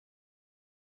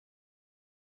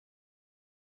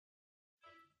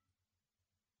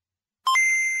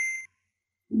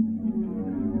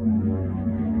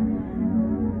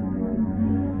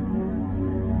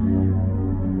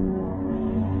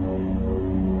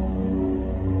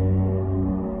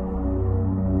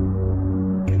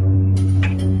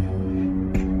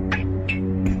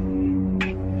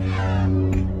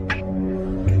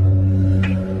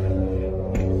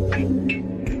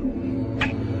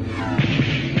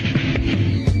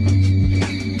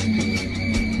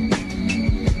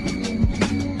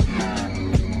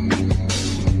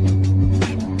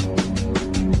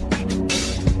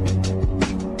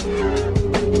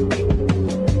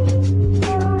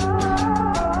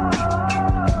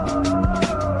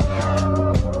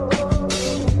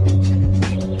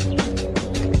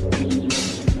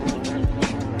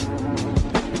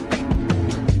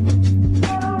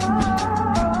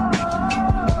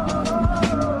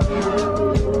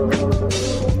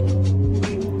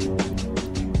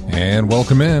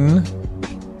Welcome in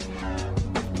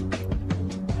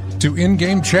to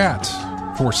In-Game Chat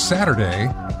for Saturday,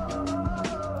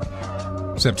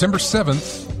 September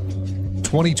 7th,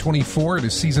 2024. It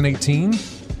is Season 18,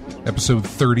 Episode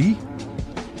 30.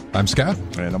 I'm Scott.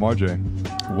 And I'm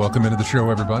RJ. Welcome into the show,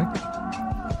 everybody.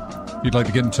 If you'd like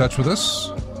to get in touch with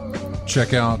us,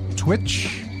 check out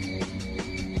Twitch.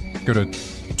 Go to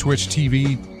Twitch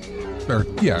TV, or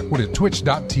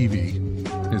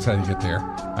twitch.tv is how you get there.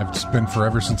 It's been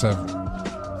forever since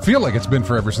feel like it's been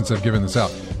forever since I've given this out.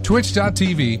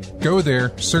 Twitch.tv, go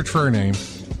there, search for our name.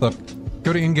 Look,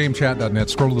 go to ingamechat.net,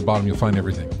 scroll to the bottom, you'll find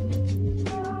everything.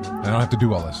 I don't have to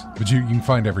do all this, but you can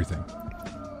find everything.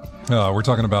 We're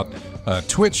talking about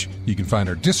Twitch. You can find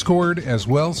our Discord as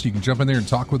well, so you can jump in there and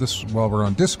talk with us while we're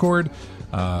on Discord.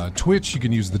 Twitch, you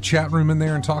can use the chat room in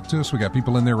there and talk to us. We got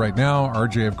people in there right now.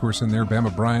 RJ, of course, in there.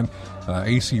 Bama Brian,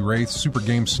 AC Wraith, Super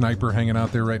Game Sniper hanging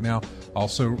out there right now.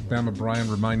 Also, Bama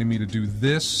Brian reminded me to do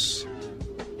this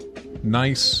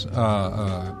nice,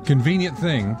 convenient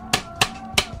thing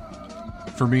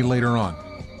for me later on.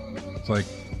 It's like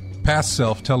past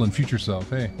self telling future self,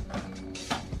 hey,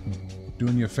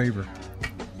 doing you a favor.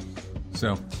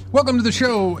 So, welcome to the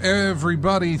show,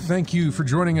 everybody. Thank you for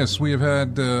joining us. We have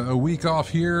had a week off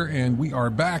here, and we are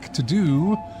back to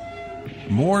do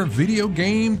more video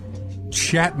game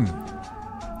chatting.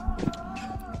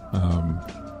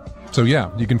 So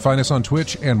yeah, you can find us on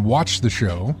Twitch and watch the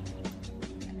show.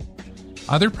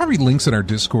 There are probably links in our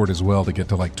Discord as well to get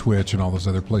to like Twitch and all those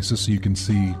other places, so you can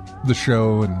see the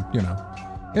show and, you know,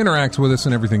 interact with us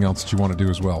and everything else that you want to do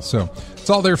as well. So it's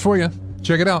all there for you.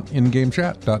 Check it out,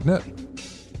 ingamechat.net.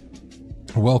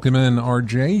 Welcome in,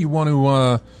 RJ. You want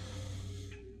to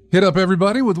hit up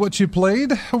everybody with what you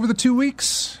played over the 2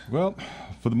 weeks? Well,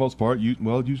 for the most part,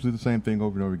 usually the same thing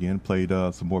over and over again. Played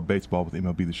some more baseball with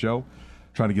MLB The Show.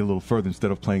 Trying to get a little further.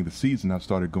 Instead of playing the season, I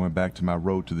started going back to my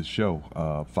Road to the Show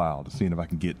file to see if I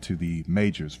can get to the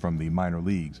majors from the minor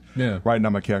leagues. Yeah. Right now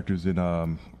my character's in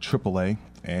AAA,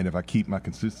 and if I keep my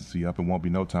consistency up, it won't be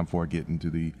no time before I get into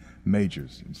the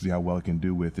majors. See how well I can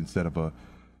do with, instead of a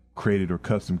created or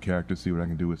custom character, see what I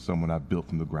can do with someone I built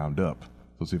from the ground up.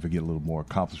 So see if I get a little more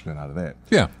accomplishment out of that.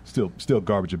 Yeah. Still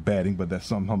garbage at batting, but that's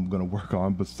something I'm going to work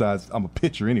on. Besides, I'm a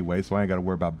pitcher anyway, so I ain't got to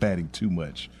worry about batting too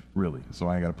much, really. So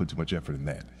I ain't got to put too much effort in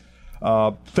that.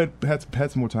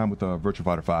 Had some more time with Virtua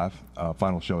Fighter 5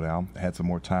 Final Showdown. Had some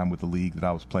more time with the league that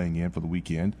I was playing in for the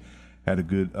weekend. Had a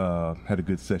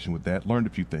good session with that. Learned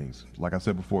a few things. Like I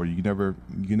said before, you can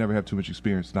never have too much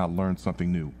experience to not learn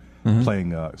something new. Mm-hmm.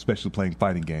 Playing, especially playing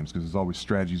fighting games, because there's always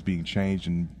strategies being changed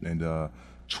and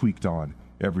tweaked on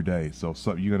every day. So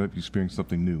you're gonna experience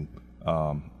something new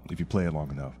if you play it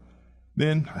long enough.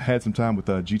 Then I had some time with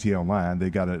GTA Online. They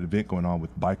got an event going on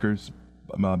with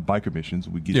biker missions.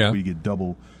 We get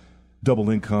double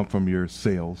income from your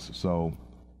sales. So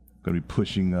gonna be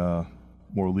pushing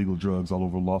more illegal drugs all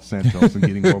over Los Santos and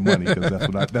getting more money,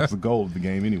 because that's the goal of the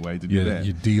game anyway, to do that.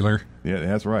 You dealer. Yeah,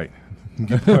 that's right.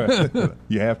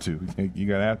 You have to. You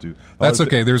gotta have to. That's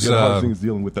okay. There's a lot of things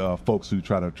dealing with folks who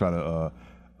try to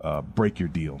break your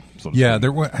deal. So to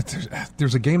speak.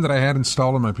 There's a game that I had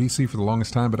installed on my PC for the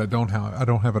longest time, but I don't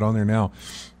have it on there now,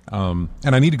 and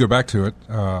I need to go back to it.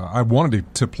 I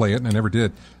wanted to play it, and I never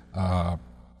did.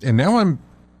 And now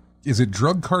is it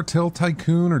Drug Cartel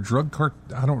Tycoon or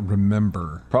I don't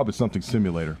remember. Probably something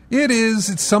simulator. It is.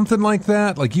 It's something like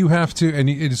that. Like you have to, and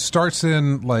it starts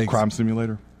in like Crime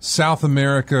Simulator, South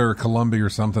America or Colombia or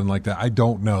something like that. I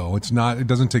don't know. It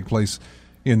doesn't take place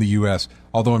in the U.S.,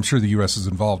 although I'm sure the U.S. is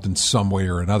involved in some way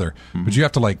or another. Mm-hmm. But you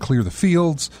have to like clear the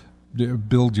fields,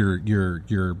 build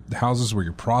your houses where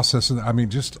you're processing. I mean,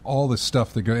 just all this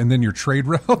stuff that and then your trade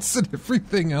routes and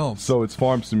everything else. So it's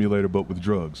Farm Simulator, but with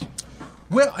drugs.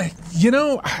 Well,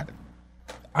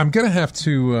 I'm gonna have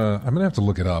to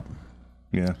look it up.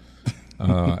 Yeah.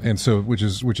 And so, which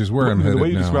is where I'm headed now. The way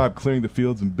you describe clearing the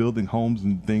fields and building homes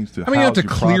and things to I mean, you have to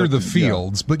clear the and,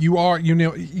 fields, but you are,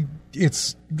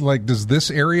 it's like, does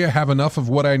this area have enough of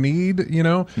what I need?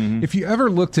 If you ever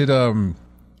looked at,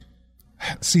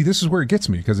 see, this is where it gets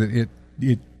me, because it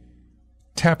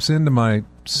taps into my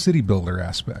city builder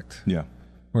aspect. Yeah.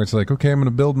 Where it's like, okay, I'm going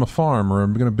to build my farm, or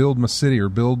I'm going to build my city, or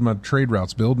build my trade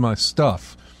routes, build my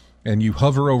stuff. And you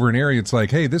hover over an area, it's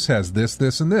like, hey, this has this,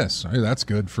 this, and this. Hey, that's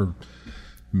good for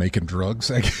making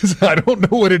drugs, I guess. I don't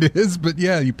know what it is, but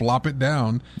yeah, you plop it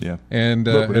down. Yeah. And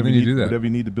you do that. Whatever you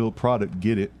need to build product,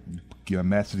 get it.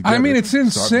 Mass it together. I mean, it's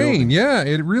insane. Yeah,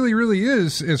 it really, really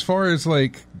is, as far as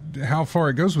like how far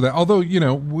it goes with that. Although,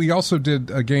 we also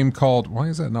did a game called, why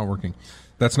is that not working?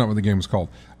 That's not what the game was called.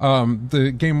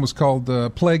 The game was called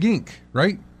Plague Inc.,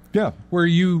 right? Yeah. Where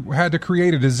you had to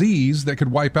create a disease that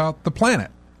could wipe out the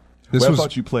planet. I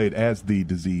thought you played as the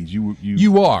disease. You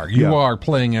are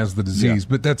playing as the disease,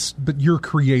 but you're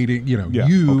creating.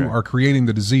 Are creating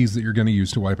the disease that you're going to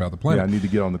use to wipe out the planet. Yeah, I need to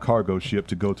get on the cargo ship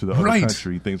to go to the other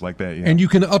country, things like that. Yeah. And you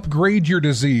can upgrade your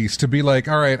disease to be like,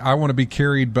 all right, I want to be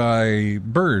carried by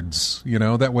birds.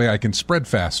 That way I can spread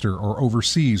faster, or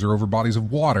overseas, or over bodies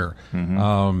of water. Mm-hmm.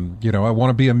 I want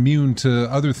to be immune to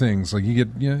other things. Like you get,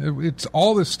 it's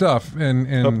all this stuff and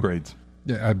upgrades.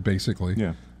 Yeah, basically.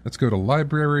 Yeah. Let's go to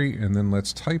library, and then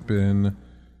let's type in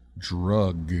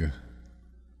drug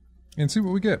and see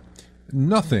what we get.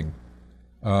 Nothing.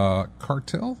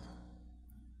 Cartel?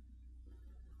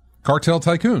 Cartel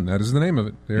Tycoon. That is the name of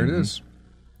it. There it is.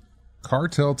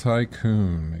 Cartel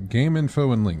Tycoon. Game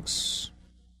info and links.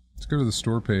 Let's go to the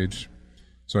store page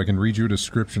so I can read you a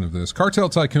description of this. Cartel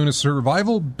Tycoon is a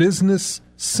survival business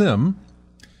sim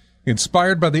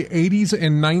inspired by the 80s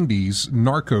and 90s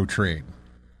narco trade.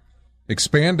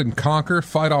 Expand and conquer,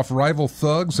 fight off rival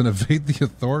thugs, and evade the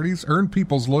authorities. Earn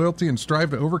people's loyalty and strive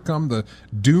to overcome the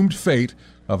doomed fate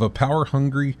of a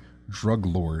power-hungry drug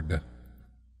lord.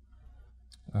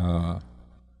 The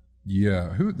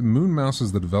Moon Mouse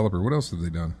is the developer. What else have they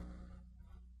done?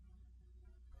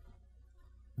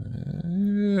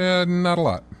 Not a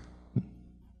lot.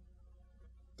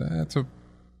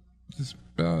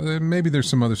 Maybe there's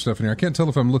some other stuff in here. I can't tell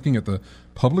if I'm looking at the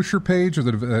publisher page or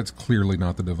that's clearly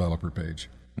not the developer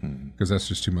page, because that's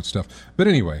just too much stuff. But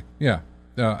anyway, yeah,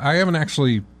 I haven't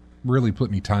actually really put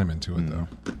any time into it though.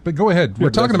 But go ahead. We're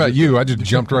talking about you. I just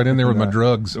jumped right in there with my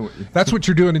drugs. That's what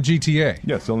you're doing in GTA.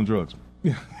 Yeah, selling drugs.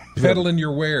 Yeah, peddling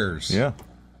your wares. Yeah.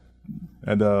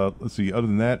 And let's see. Other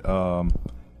than that,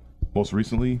 most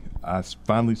recently, I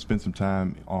finally spent some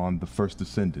time on The First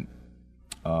Descendant.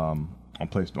 On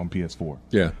PS4.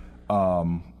 Yeah.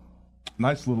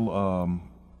 Nice little,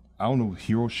 I don't know,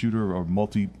 hero shooter or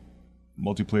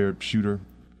multiplayer shooter,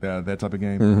 that type of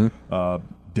game. Mm-hmm.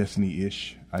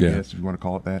 Destiny-ish, I guess, if you want to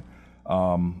call it that.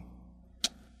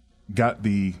 Got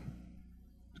a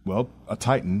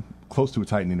Titan, close to a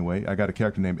Titan anyway. I got a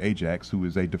character named Ajax, who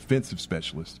is a defensive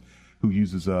specialist who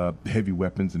uses heavy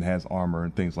weapons and has armor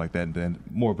and things like that, and then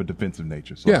more of a defensive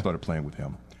nature. So I started playing with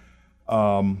him.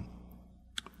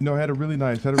 I had a really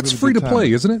nice. It's free to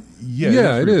play, isn't it?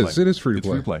 Yeah, it is. It is free to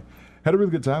play. Free to play. Had a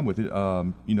really good time with it.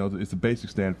 It's a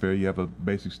basic stand fare. You have a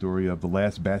basic story of the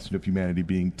last bastion of humanity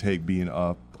being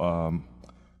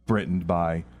threatened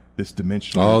by this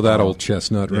dimensional. Oh, that old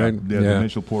chestnut, right? The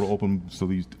dimensional portal open, so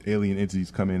these alien entities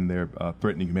come in. They're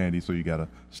threatening humanity, so you got to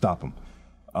stop them.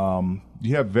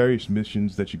 You have various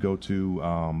missions that you go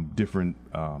to, different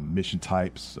mission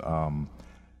types.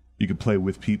 You can play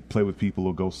with people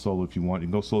or go solo if you want. You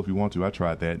can go solo if you want to. I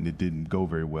tried that and it didn't go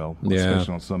very well,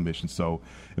 especially on some missions. So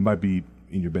it might be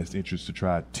in your best interest to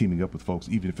try teaming up with folks,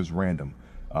 even if it's random.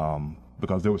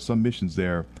 Because there were some missions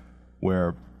there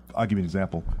where, I'll give you an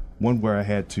example. One where I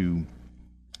had to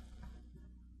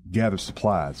gather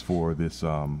supplies for this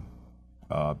a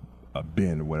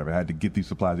bin or whatever. I had to get these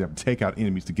supplies. You have to take out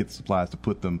enemies to get the supplies to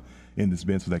put them in this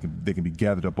bin so they can be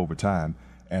gathered up over time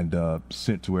and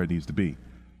sent to where it needs to be.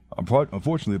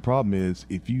 Unfortunately, the problem is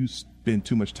if you spend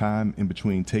too much time in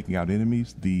between taking out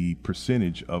enemies, the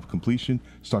percentage of completion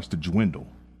starts to dwindle.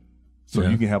 So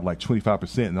you can have like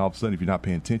 25%, and all of a sudden, if you're not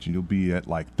paying attention, you'll be at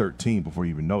like 13 before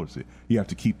you even notice it. You have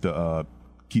to keep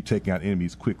taking out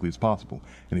enemies as quickly as possible.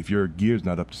 And if your gear's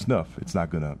not up to snuff,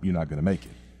 you're not gonna make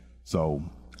it. So,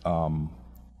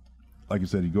 like I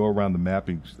said, you go around the map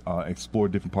and explore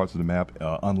different parts of the map,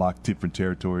 unlock different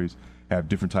territories, have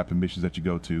different type of missions that you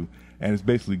go to, and it's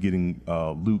basically getting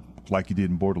loot like you did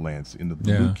in Borderlands. And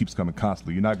the loot keeps coming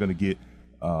constantly. You're not going to get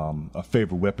a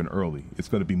favorite weapon early. It's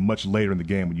going to be much later in the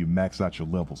game when you max out your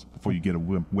levels before you get a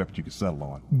weapon you can settle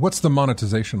on. What's the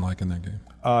monetization like in that game?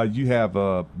 You have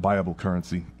buyable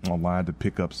currency online to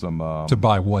pick up some... to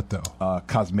buy what, though?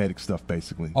 Cosmetic stuff,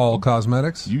 basically. All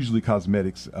cosmetics? Usually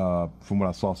cosmetics, from what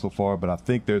I saw so far, but I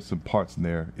think there's some parts in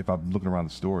there, if I'm looking around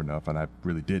the store enough, and I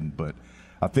really didn't, but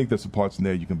I think there's some parts in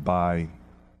there you can buy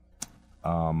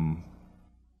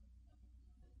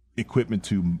equipment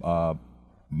to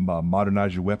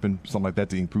modernize your weapon, something like that,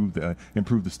 to improve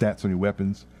the stats on your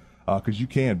weapons. Because you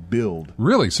can build.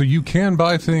 Really? So you can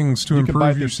buy things to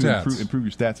improve your stats? To improve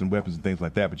your stats and weapons and things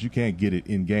like that, but you can't get it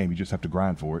in-game. You just have to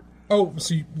grind for it. Oh,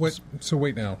 so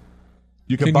wait now.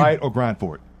 You can buy it or grind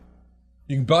for it.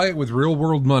 You can buy it with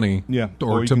real-world money,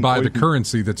 or to buy the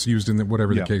currency that's used in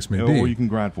whatever the case may be. Or you can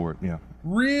grind for it, yeah.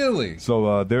 Really?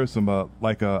 So there's some, I needed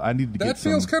to get some... That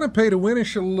feels kind of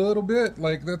pay-to-win-ish a little bit.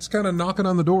 Like, that's kind of knocking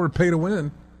on the door of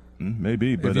pay-to-win.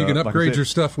 Maybe, but... If you can upgrade your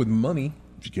stuff with money.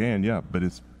 You can, yeah, but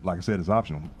it's, like I said, it's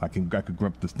optional. I could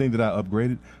the thing that I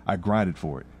upgraded, I grinded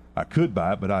for it. I could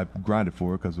buy it, but I grinded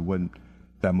for it because it wasn't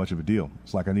that much of a deal.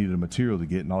 It's like I needed a material to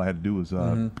get, and all I had to do was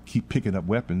keep picking up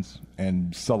weapons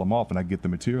and sell them off, and I get the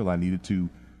material I needed to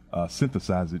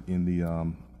synthesize it in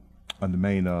the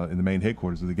main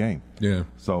headquarters of the game. Yeah.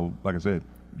 So, like I said,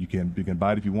 you can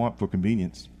buy it if you want for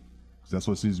convenience. That's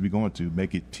what it seems to be going to,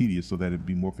 make it tedious so that it'd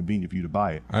be more convenient for you to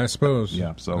buy it. I suppose.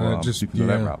 Yeah, so just you can go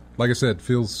that route. Like I said,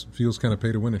 feels kind of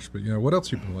pay-to-winish, but what else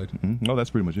you played? Mm-hmm. No, that's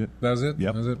pretty much it. That was it?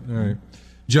 Yep. That was it? All right.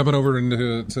 Jumping over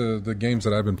into the games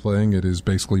that I've been playing, it has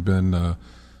basically been...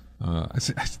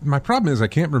 my problem is I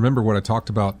can't remember what I talked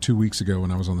about 2 weeks ago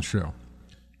when I was on the show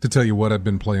to tell you what I've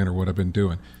been playing or what I've been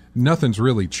doing. Nothing's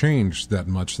really changed that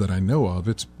much that I know of.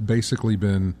 It's basically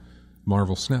been...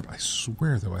 Marvel Snap. I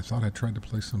swear, though, I thought I tried to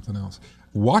play something else.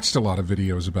 Watched a lot of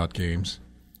videos about games.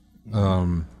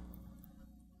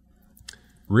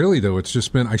 Really, though, it's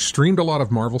just been... I streamed a lot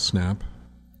of Marvel Snap.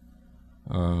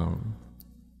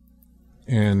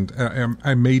 And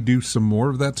I may do some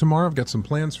more of that tomorrow. I've got some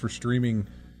plans for streaming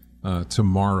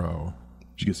tomorrow.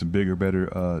 Did you get some bigger,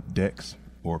 better decks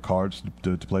or cards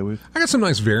to play with? I got some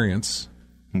nice variants.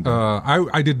 Okay.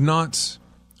 I did not...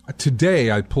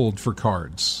 Today, I pulled for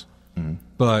cards.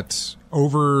 But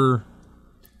over,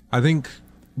 I think,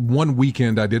 one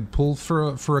weekend I did pull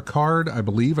for a card, I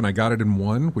believe, and I got it in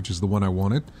one, which is the one I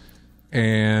wanted.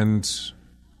 And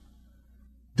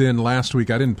then last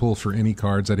week I didn't pull for any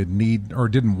cards. I didn't need or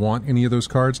didn't want any of those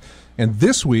cards. And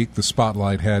this week the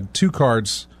Spotlight had 2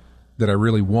 cards that I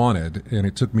really wanted, and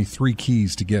it took me 3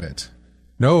 keys to get it.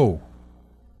 No,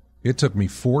 it took me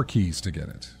 4 keys to get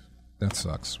it. That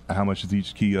sucks. How much is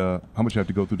each key? How much you have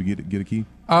to go through to get a key?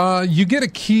 You get a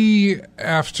key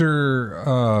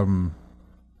after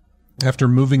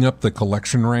moving up the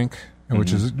collection rank,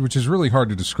 which is really hard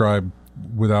to describe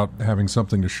without having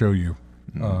something to show you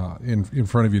in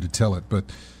front of you to tell it.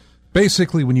 But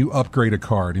basically, when you upgrade a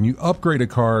card, and you upgrade a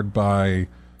card by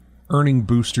earning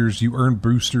boosters, you earn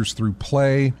boosters through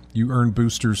play, you earn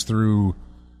boosters through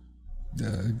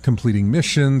completing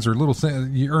missions or little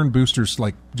things. You earn boosters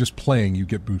like just playing, you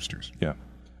get boosters. Yeah.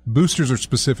 Boosters are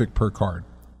specific per card.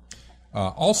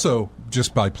 Also,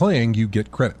 just by playing, you get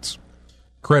credits.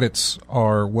 Credits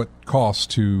are what costs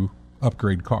to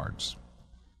upgrade cards.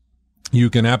 You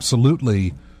can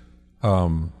absolutely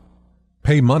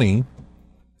pay money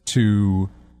to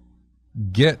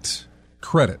get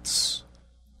credits.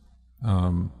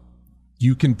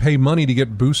 You can pay money to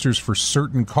get boosters for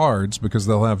certain cards because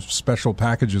they'll have special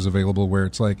packages available where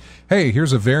it's like, hey,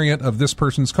 here's a variant of this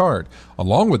person's card.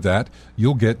 Along with that,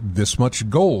 you'll get this much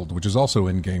gold, which is also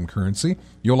in-game currency.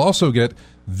 You'll also get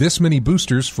this many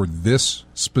boosters for this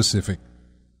specific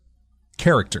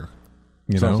character.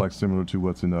 Sounds like similar to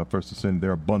what's in First Ascend.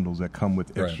 There are bundles that come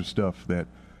with extra stuff that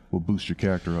will boost your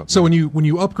character up. So when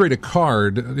you upgrade a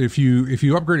card, if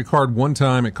you upgrade a card one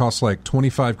time, it costs like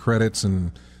 25 credits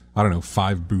and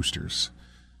 5 boosters.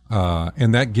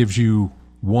 And that gives you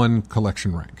 1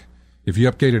 collection rank. If you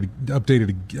upgrade it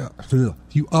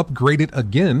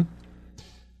again,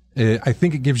 I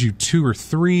think it gives you 2 or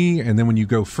 3, and then when you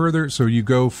go further, so you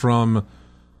go from,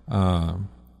 I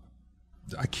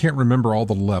can't remember all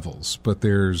the levels, but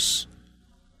there's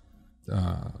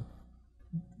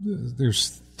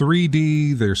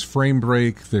 3D, there's frame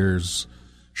break, there's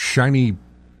shiny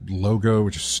logo,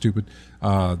 which is stupid.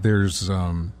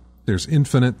 There's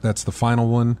infinite. That's the final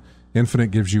one. Infinite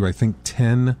gives you, I think,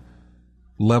 10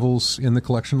 levels in the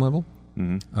collection level.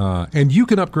 And you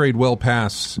can upgrade well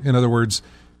past. In other words,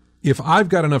 if I've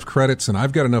got enough credits and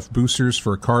I've got enough boosters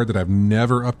for a card that I've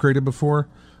never upgraded before,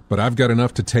 but I've got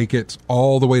enough to take it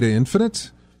all the way to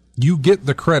infinite, you get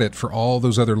the credit for all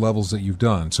those other levels that you've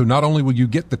done. So not only will you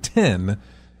get the 10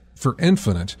 for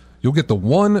infinite, you'll get the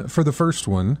 1 for the first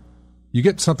one. You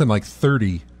get something like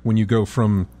 30 when you go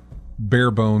from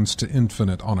bare bones to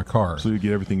infinite on a card. So you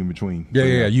get everything in between.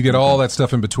 Yeah. You get all that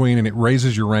stuff in between, and it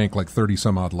raises your rank like 30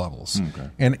 some odd levels. Okay.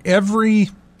 And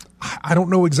I don't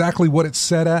know exactly what it's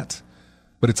set at,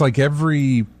 but it's like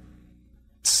every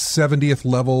 70th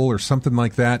level or something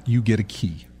like that, you get a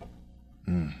key.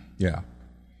 Yeah.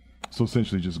 So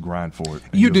essentially just grind for it.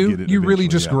 You do. You really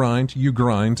just grind. You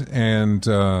grind. And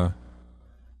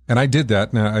I did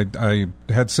that. Now, I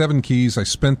had 7 keys. I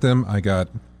spent them. I got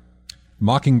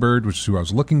Mockingbird, which is who I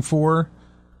was looking for.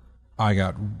 I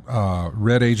got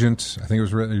Red Agent. I think it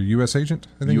was U.S. Agent.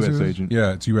 I think U.S. Agent.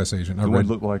 Yeah, it's U.S. Agent. The one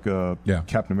looked like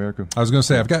Captain America. I was going to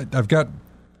say I've got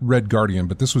Red Guardian,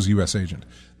 but this was U.S. Agent.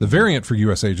 The variant for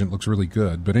U.S. Agent looks really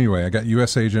good. But anyway, I got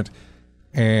U.S. Agent,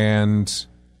 and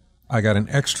I got an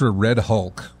extra Red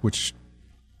Hulk, which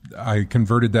I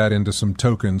converted that into some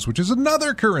tokens, which is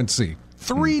another currency.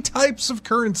 3 types of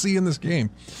currency in this game.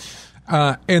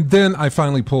 And then I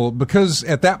finally pulled, because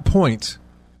at that point,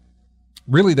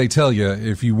 really they tell you,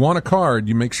 if you want a card,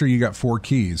 you make sure you got 4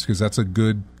 keys, because that's a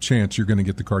good chance you're going to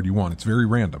get the card you want. It's very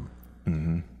random.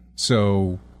 Mm-hmm.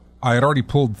 So I had already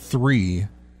pulled 3,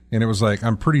 and it was like,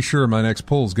 I'm pretty sure my next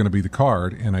pull is going to be the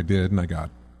card, and I did, and I got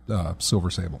Silver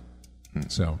Sable.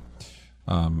 So,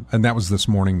 and that was this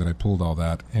morning that I pulled all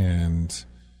that, and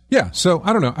yeah, so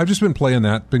I don't know. I've just been playing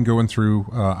that, been going through.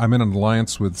 I'm in an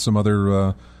alliance with some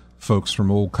other folks from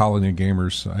old Colony of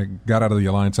Gamers. I got out of the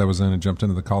alliance I was in and jumped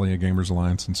into the Colony of Gamers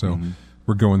alliance, and so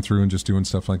we're going through and just doing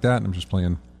stuff like that, and I'm just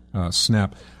playing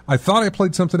Snap. I thought I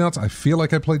played something else. I feel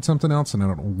like I played something else, and I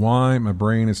don't know why. My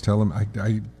brain is telling me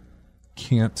I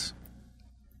can't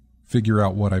figure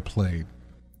out what I played.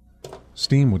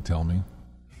 Steam would tell me,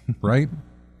 right?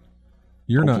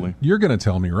 You're going to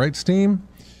tell me, right, Steam?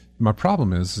 My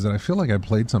problem is that I feel like I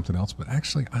played something else, but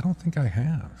actually I don't think I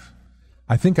have.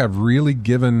 I think I've really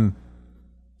given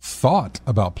thought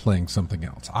about playing something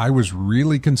else. I was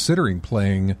really considering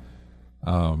playing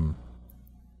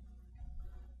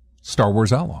Star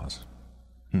Wars Outlaws.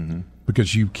 Mm-hmm.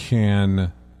 Because you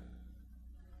can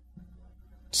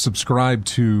subscribe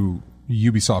to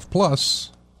Ubisoft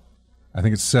Plus. I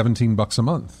think it's $17 a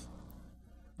month.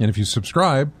 And if you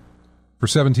subscribe for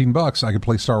 $17, I could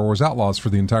play Star Wars Outlaws for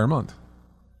the entire month.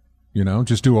 You know,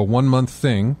 just do a 1-month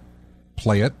thing,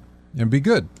 play it, and be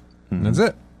good. Mm-hmm. And that's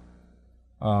it.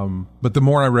 But the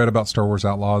more I read about Star Wars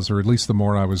Outlaws, or at least the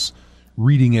more I was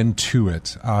reading into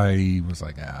it, I was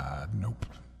like, nope.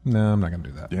 No, I'm not going to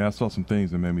do that. Yeah, I saw some things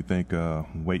that made me think,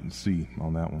 wait and see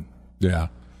on that one. Yeah.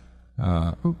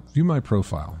 View my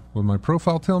profile. Will my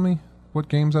profile tell me what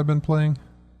games I've been playing?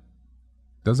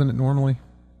 Doesn't it normally?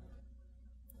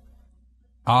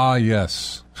 Ah,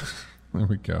 yes. There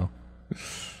we go.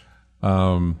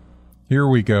 Here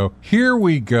we go. Here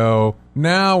we go.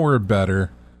 Now we're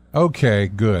better. Okay,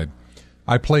 good.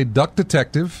 I played Duck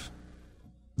Detective,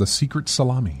 The Secret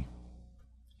Salami.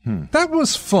 That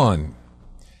was fun.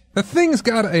 The thing's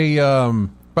got a...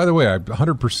 by the way, I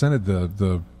 100%ed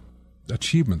the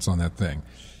achievements on that thing.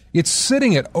 It's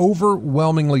sitting at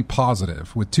overwhelmingly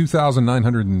positive with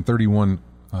 2,931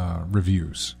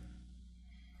 reviews.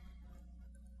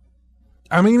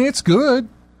 I mean, it's good.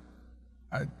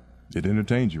 It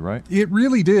entertains you, right? It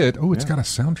really did. Oh, it's got a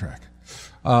soundtrack.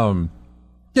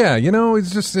 Yeah, you know,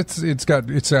 it's just it's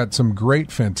got some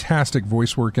great, fantastic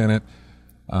voice work in it,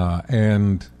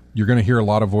 and you're going to hear a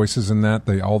lot of voices in that.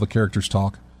 All the characters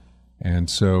talk, and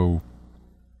so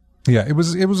yeah, it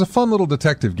was a fun little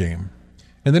detective game.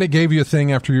 And then it gave you a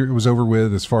thing after it was over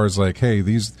with, as far as like, hey,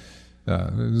 this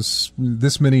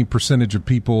many percentage of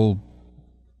people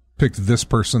picked this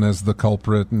person as the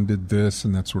culprit and did this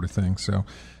and that sort of thing. So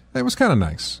it was kind of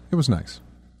nice. It was nice.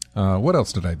 What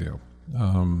else did I do?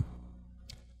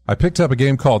 I picked up a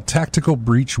game called Tactical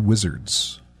Breach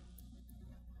Wizards.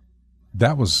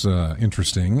 That was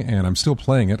interesting, and I'm still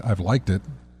playing it. I've liked it,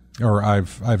 or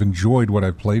I've enjoyed what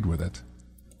I've played with it.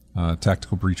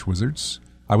 Tactical Breach Wizards.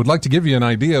 I would like to give you an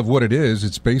idea of what it is.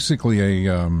 It's basically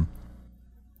a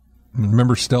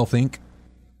remember Stealth Inc?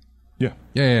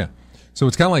 Yeah. So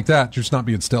it's kind of like that, just not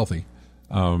being stealthy.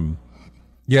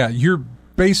 Yeah, you're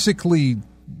basically...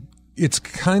 It's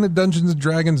kind of Dungeons &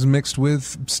 Dragons mixed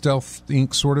with Stealth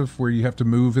Inc., sort of, where you have to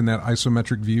move in that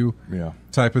isometric view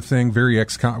type of thing. Very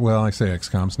XCOM. Well, I say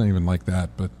XCOM. It's not even like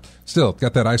that, but still,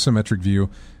 got that isometric view.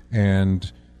 And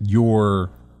your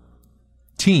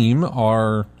team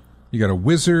are... You got a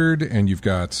wizard, and you've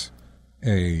got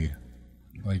a...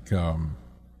 like...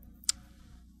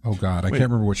 Oh, God. I can't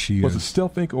remember what she Was is. it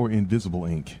Stealth Ink or Invisible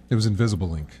Ink? It was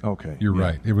Invisible Ink. Okay. You're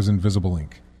right. It was Invisible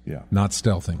Ink. Yeah. Not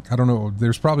Stealth Ink. I don't know.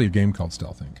 There's probably a game called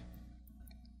Stealth Ink.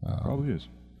 Probably is.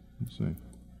 Let's see.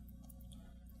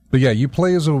 But yeah, you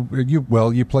play as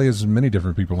you play as many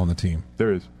different people on the team.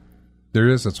 There is. There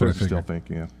is. That's what I There's figured. Stealth Ink,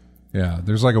 yeah. Yeah,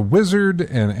 there's like a wizard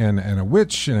and a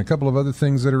witch and a couple of other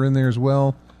things that are in there as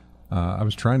well. I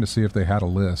was trying to see if they had a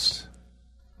list.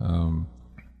 But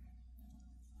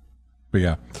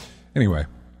yeah. Anyway.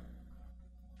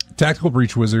 Tactical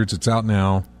Breach Wizards, it's out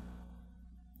now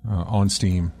on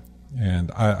Steam.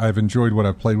 And I've enjoyed what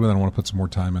I've played with. I want to put some more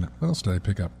time in it. What else did I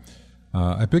pick up?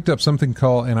 I picked up something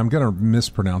called, and I'm going to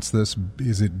mispronounce this,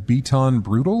 is it Beton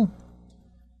Brutal?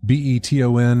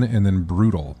 Beton, and then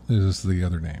Brutal is the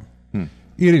other name.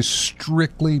 It is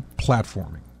strictly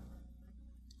platforming.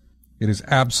 It is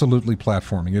absolutely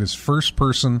platforming. It is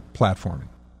first-person platforming.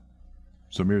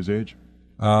 So Mirror's Edge?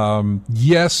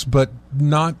 Yes, but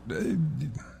not...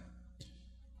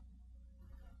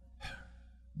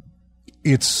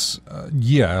 it's,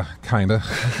 yeah, kind of.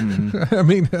 Mm-hmm. I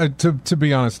mean, to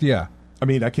be honest, yeah. I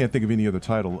mean, I can't think of any other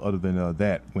title other than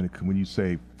that when you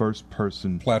say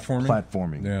first-person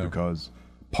platforming. Yeah. Because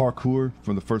parkour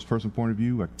from the first-person point of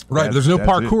view, right? There's no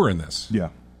parkour in this. Yeah,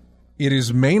 it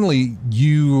is mainly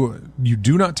you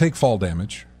do not take fall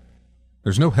damage.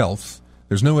 There's no health.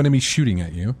 There's no enemies shooting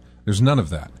at you. There's none of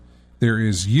that. There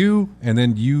is you, and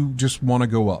then you just want to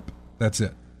go up. That's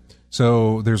it.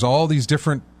 So there's all these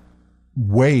different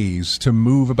ways to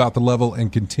move about the level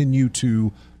and continue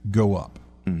to go up.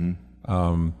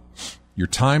 Mm-hmm. You're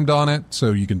timed on it,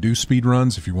 so you can do speed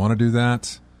runs if you want to do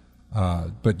that.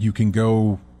 But you can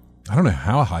go, I don't know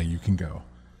how high you can go,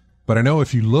 but I know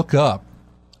if you look up,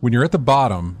 when you're at the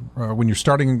bottom, when you're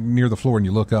starting near the floor and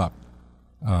you look up,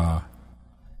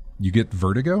 you get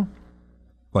vertigo,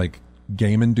 like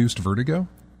game-induced vertigo.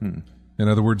 In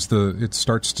other words, it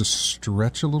starts to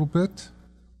stretch a little bit.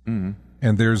 And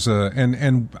there's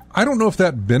and I don't know if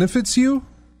that benefits you.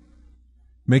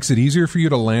 Makes it easier for you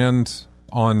to land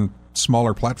on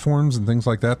smaller platforms and things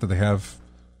like that they have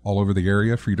all over the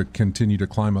area for you to continue to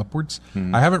climb upwards.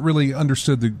 I haven't really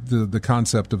understood the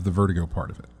concept of the vertigo part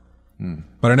of it.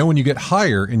 But I know when you get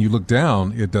higher and you look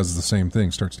down, it does the same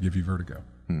thing, starts to give you vertigo.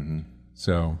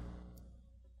 So,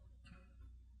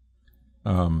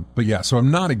 but yeah, so I'm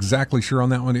not exactly sure on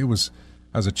that one. It was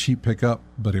as a cheap pickup,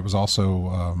 but it was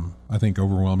also, I think,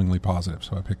 overwhelmingly positive,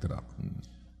 so I picked it up.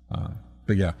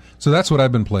 But yeah, so that's what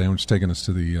I've been playing, which is taking us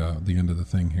to the end of the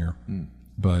thing here.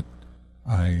 But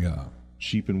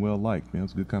cheap and well liked, man.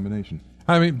 It's a good combination.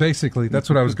 I mean, basically, that's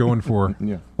what I was going for.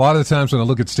 Yeah. A lot of the times when I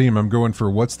look at Steam, I'm going for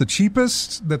what's the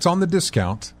cheapest that's on the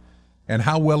discount, and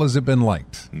how well has it been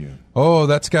liked? Yeah. Oh,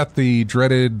 that's got the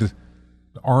dreaded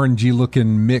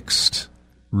RNG-looking mixed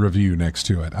review next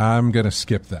to it. I'm going to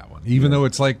skip that one, even though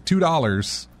it's like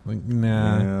 $2. Like,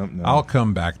 nah, no. I'll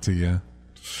come back to you.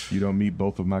 You don't meet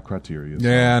both of my criteria. So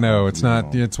yeah, no, it's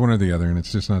not. It's one or the other, and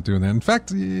it's just not doing that. In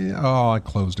fact, I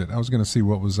closed it. I was going to see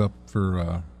what was up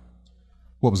for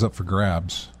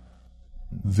grabs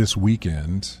this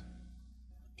weekend.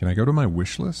 Can I go to my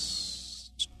wish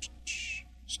list?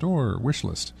 Store wish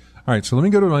list. All right, so let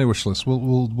me go to my wish list.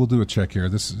 We'll do a check here.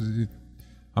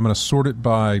 I'm going to sort it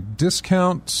by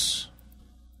discounts.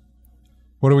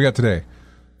 What do we got today?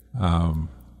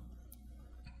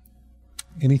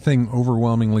 Anything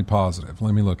overwhelmingly positive?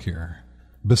 Let me look here.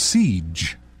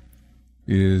 Besiege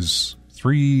is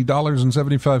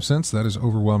 $3.75. That is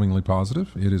overwhelmingly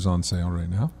positive. It is on sale right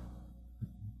now.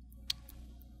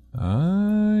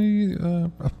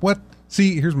 What?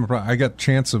 See, here's my problem. I got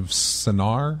Chance of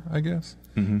Sonar, I guess.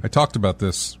 I talked about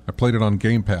this. I played it on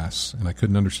Game Pass, and I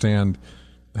couldn't understand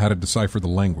how to decipher the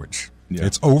language. Yeah.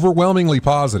 It's overwhelmingly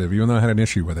positive, even though I had an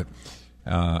issue with it.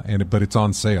 But it's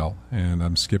on sale, and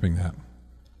I'm skipping that.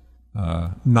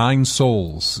 Nine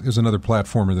Souls is another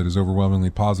platformer that is overwhelmingly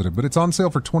positive, but it's on sale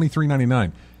for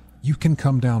 $23.99. You can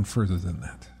come down further than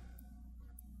that.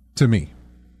 To me.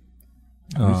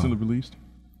 Recently released?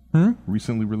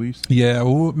 Recently released? Yeah,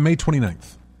 May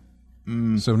 29th.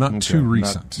 So not too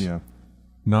recent.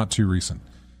 Not too recent.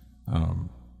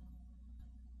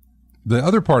 The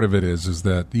other part of it is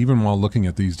that even while looking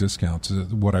at these discounts,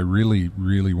 what I really,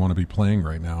 really want to be playing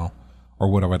right now, or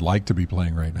what I would like to be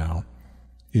playing right now,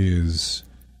 is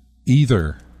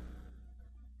either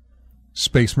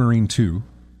Space Marine 2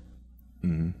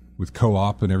 with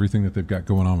co-op and everything that they've got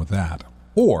going on with that,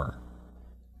 or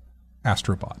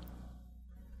Astrobot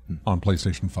on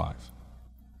PlayStation 5.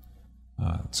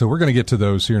 So we're going to get to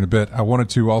those here in a bit. I wanted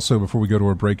to also, before we go to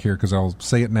our break here, because I'll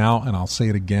say it now and I'll say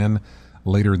it again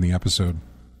later in the episode,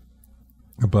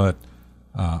 but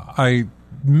I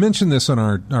mentioned this on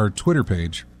our Twitter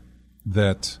page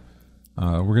that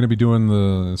we're going to be doing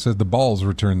it says the balls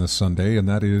return this Sunday, and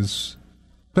that is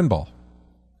pinball.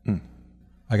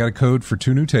 I got a code for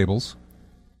 2 new tables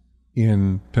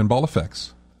in Pinball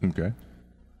Effects. Okay.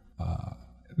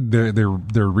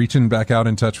 They're reaching back out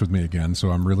in touch with me again,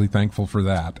 so I'm really thankful for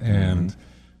that. And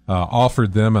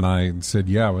offered them, and I said,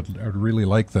 yeah, I'd really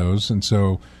like those. And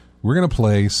so we're going to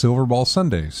play Silver Ball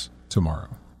Sundays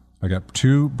tomorrow. I got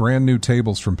 2 brand new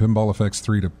tables from Pinball Effects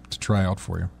 3 to try out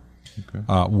for you. Okay.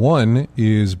 One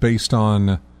is based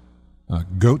on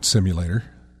Goat Simulator.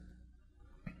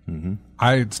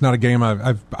 It's not a game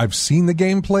I've seen the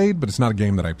game played, but it's not a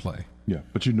game that I play. Yeah,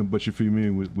 but you're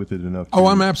familiar with it enough.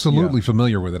 I'm absolutely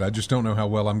familiar with it. I just don't know how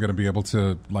well I'm going to be able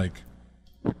to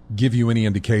give you any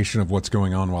indication of what's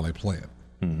going on while I play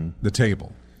it. The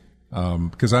table,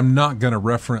 because I'm not going to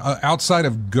reference outside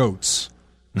of goats.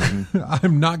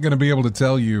 I'm not going to be able to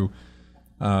tell you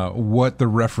what the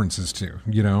references to.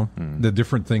 The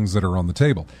different things that are on the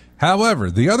table. However,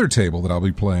 the other table that I'll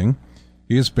be playing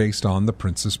is based on The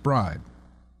Princess Bride.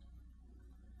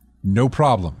 No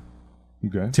problem.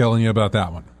 Okay. Telling you about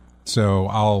that one. So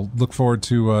I'll look forward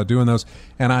to doing those,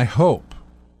 and I hope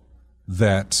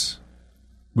that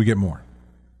we get more.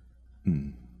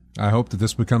 I hope that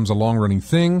this becomes a long-running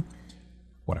thing.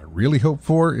 What I really hope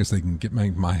for is they can get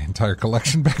my entire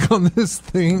collection back on this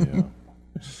thing.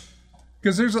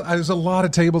 Because there's a lot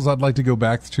of tables I'd like to go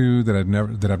back to that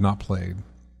I've not played.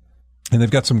 And they've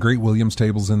got some great Williams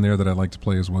tables in there that I'd like to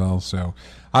play as well. So,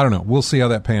 I don't know. We'll see how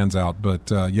that pans out.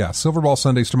 But, yeah, Silver Ball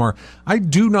Sundays tomorrow. I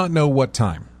do not know what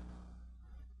time.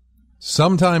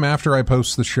 Sometime after I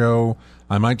post the show,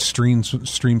 I might stream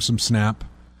some Snap.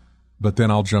 But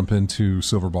then I'll jump into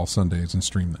Silver Ball Sundays and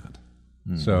stream that.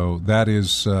 So, that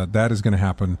is going to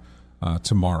happen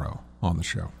tomorrow on the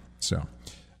show. So,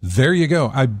 there you go.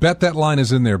 I bet that line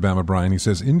is in there, Bama Brian. He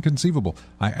says, inconceivable.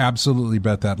 I absolutely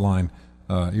bet that line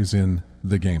is in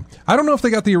the game. I don't know if they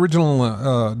got the original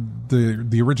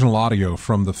the original audio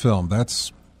from the film.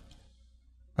 That's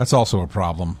also a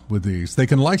problem with these. They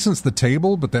can license the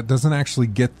table, but that doesn't actually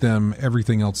get them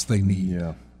everything else they need.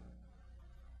 Yeah.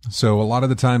 So a lot of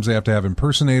the times they have to have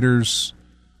impersonators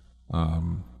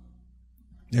and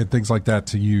things like that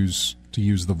to use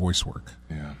the voice work.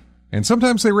 Yeah. And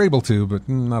sometimes they were able to, but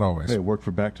not always. Hey, it worked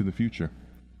for Back to the Future.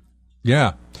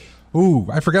 Yeah. Ooh,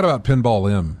 I forgot about Pinball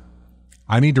M.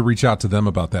 I need to reach out to them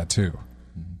about that too,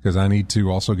 because I need to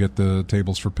also get the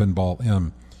tables for Pinball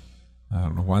M. I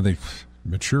don't know why they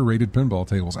mature rated pinball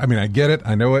tables. I mean, I get it,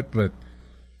 I know it, but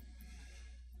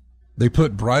they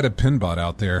put Bride of Pinbot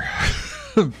out there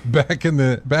back in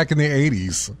the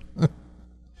 80s.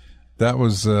 That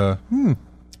was a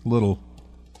little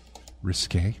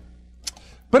risque.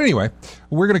 But anyway,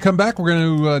 we're going to come back. We're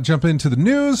going to jump into the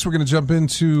news. We're going to jump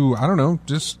into, I don't know,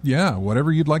 whatever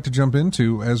you'd like to jump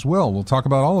into as well. We'll talk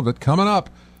about all of it coming up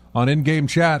on In-Game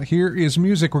Chat. Here is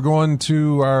music. We're going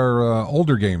to our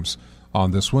older games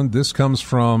on this one. This comes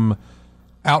from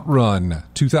Outrun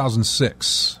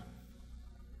 2006.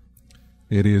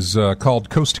 It is called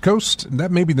Coast to Coast. That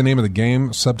may be the name of the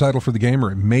game, subtitle for the game,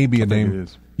 or it may be a name. It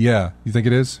is. Yeah, you think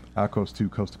it is? Outcoast 2,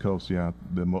 Coast to Coast, yeah.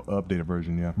 The updated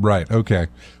version, yeah. Right, okay.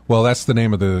 Well, that's the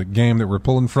name of the game that we're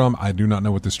pulling from. I do not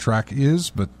know what this track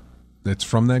is, but it's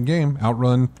from that game,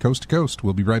 Outrun Coast to Coast.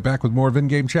 We'll be right back with more of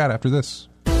In-Game Chat after this.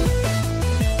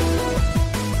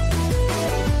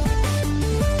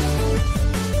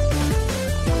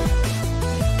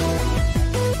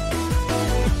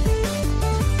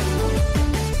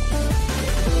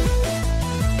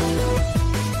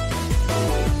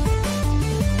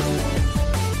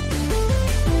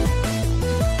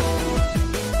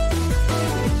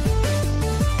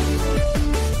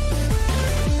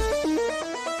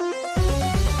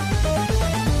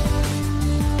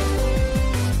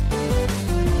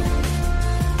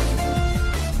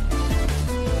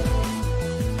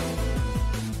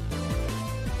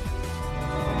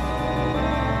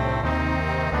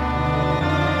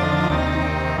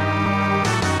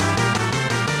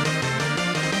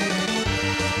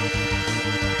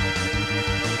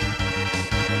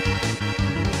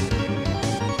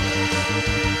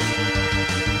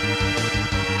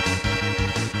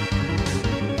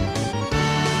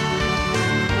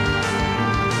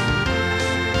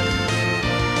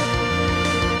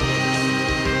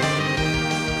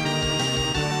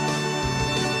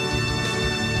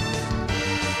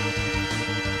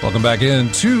 Welcome back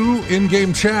into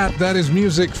In-Game Chat. That is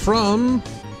music from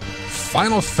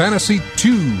Final Fantasy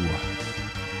II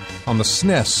on the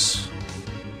SNES.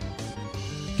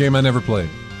 Game I never played.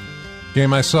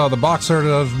 Game I saw the box art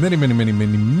of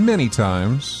many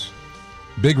times.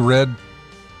 Big red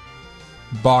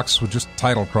box with just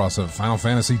title cross of Final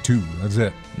Fantasy II. That's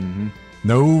it. Mm-hmm.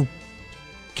 No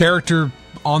character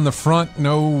on the front,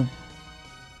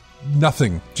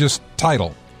 nothing. Just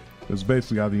title. It's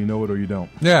basically either you know it or you don't.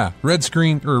 Yeah, red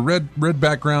screen or red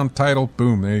background, title,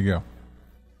 boom, there you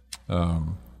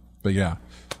go. But yeah,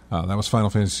 that was Final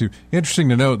Fantasy II. Interesting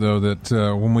to note, though, that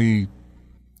when we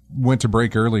went to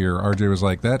break earlier, RJ was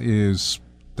like, that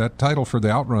title for the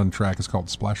Outrun track is called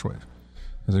Splash Wave.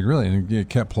 I was like, really? And it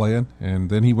kept playing, and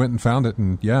then he went and found it,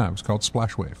 and yeah, it was called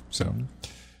Splash Wave. So,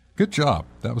 good job.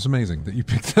 That was amazing that you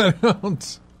picked that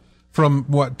out.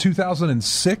 From,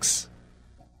 2006?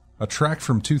 A track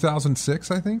from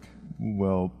 2006, I think?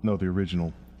 Well, no, the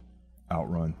original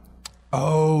Outrun.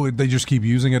 Oh, they just keep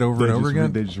using it over and over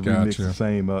again? They just remix the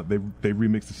same, they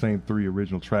remixed the same 3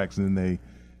 original tracks, and then they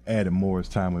added more as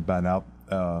time went by. Now,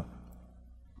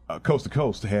 Coast to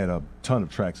Coast had a ton of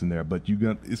tracks in there, but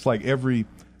it's like every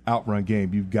Outrun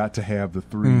game, you've got to have the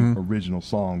 3 original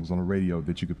songs on the radio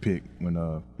that you could pick when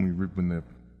the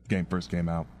game first came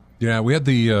out. Yeah, we had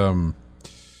the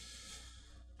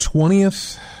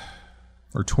 20th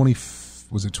or 20.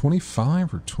 Was it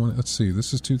 25 or 20? Let's see.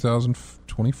 This is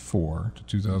 2024 to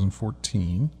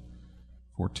 2014,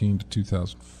 14 to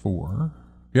 2004.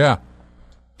 Yeah,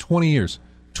 20 years.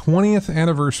 20th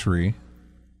anniversary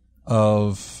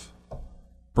of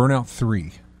Burnout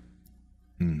 3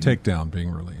 Takedown being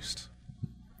released.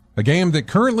 A game that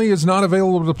currently is not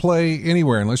available to play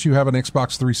anywhere unless you have an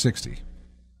Xbox 360.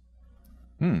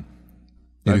 Not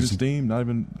even Steam, not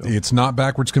even. It's not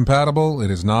backwards compatible. It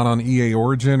is not on EA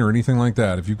Origin or anything like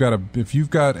that. If you've got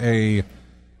a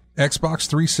Xbox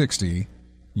 360,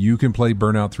 you can play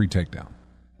Burnout 3 Takedown.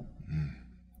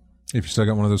 If you still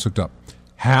got one of those hooked up.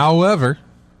 However,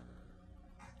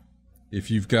 if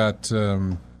you've got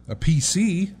a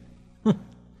PC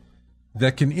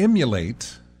that can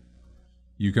emulate,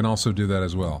 you can also do that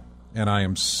as well. And I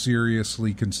am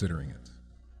seriously considering it.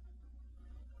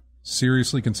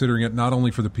 Seriously considering it, not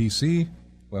only for the PC.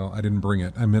 Well, I didn't bring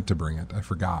it. I meant to bring it. I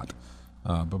forgot.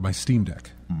 But my Steam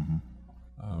Deck.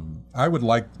 I would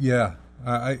like, yeah.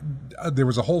 There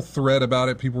was a whole thread about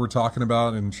it. People were talking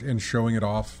about and showing it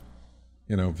off,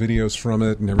 videos from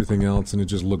it and everything else, and it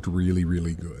just looked really,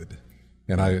 really good.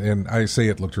 And I say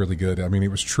it looked really good. I mean, it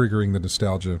was triggering the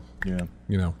nostalgia. Yeah.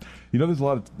 There's a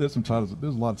lot of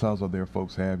titles out there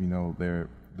folks have, that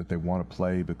they want to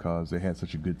play because they had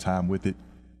such a good time with it.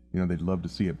 They'd love to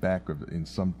see it back in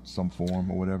some form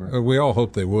or whatever. We all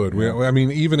hope they would. Yeah.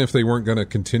 Even if they weren't going to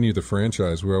continue the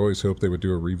franchise, we always hope they would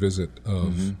do a revisit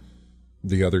of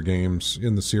the other games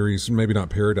in the series. Maybe not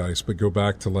Paradise, but go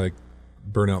back to like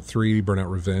Burnout 3, Burnout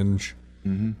Revenge.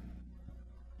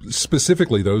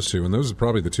 Specifically those two, and those are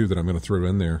probably the two that I'm going to throw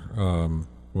in there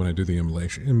when I do the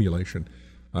emulation.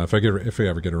 If I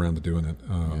ever get around to doing it.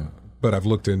 But I've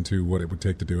looked into what it would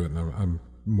take to do it, and I'm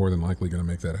more than likely going to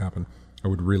make that happen. I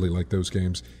would really like those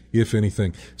games, if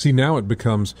anything. See, now it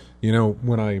becomes,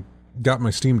 when I got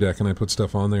my Steam Deck and I put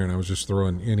stuff on there and I was just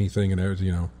throwing anything and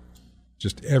everything,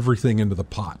 just everything into the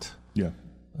pot. Yeah.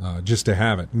 Just to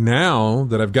have it. Now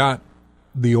that I've got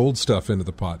the old stuff into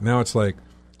the pot, now it's like,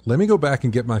 let me go back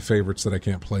and get my favorites that I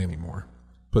can't play anymore.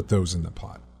 Put those in the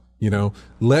pot.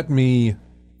 Let me,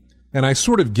 and I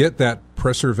sort of get that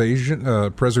preservation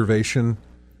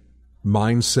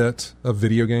mindset of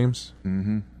video games.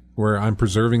 Where I'm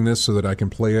preserving this so that I can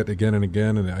play it again and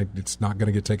again, and it's not going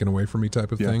to get taken away from me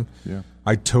type of thing. Yeah.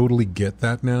 I totally get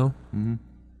that now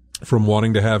from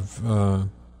wanting to have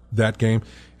that game.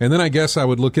 And then I guess I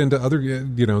would look into other,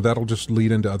 that'll just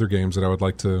lead into other games that I would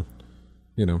like to,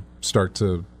 start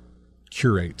to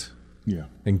curate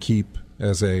and keep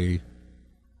as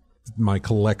my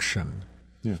collection.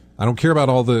 Yeah. I don't care about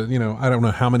all the, I don't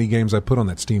know how many games I put on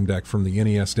that Steam Deck from the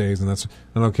NES days, and I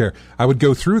don't care. I would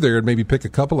go through there and maybe pick a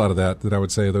couple out of that I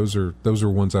would say those are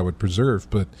ones I would preserve.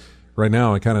 But right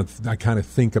now, I kind of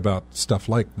think about stuff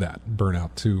like that,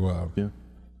 Burnout,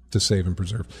 to save and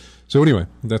preserve. So anyway,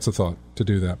 that's a thought to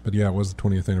do that. But yeah, it was the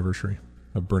 20th anniversary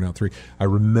of Burnout 3. I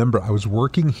remember I was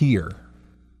working here.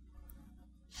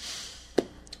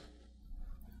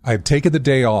 I had taken the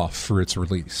day off for its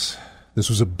release. This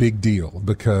was a big deal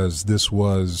because this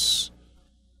was...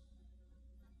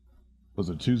 Was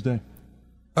it Tuesday?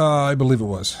 I believe it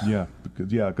was. Yeah,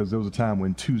 because there was a time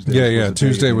when Tuesday...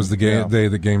 Tuesday was the day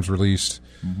the game's released.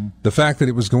 The fact that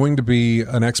it was going to be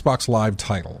an Xbox Live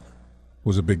title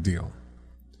was a big deal.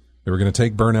 They were going to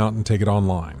take Burnout and take it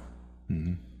online.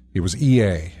 It was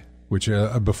EA, which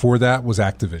before that was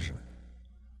Activision.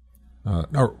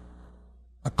 Or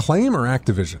Acclaim or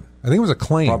Activision? I think it was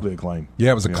Acclaim. Probably Acclaim.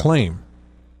 Yeah, it was Acclaim.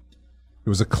 It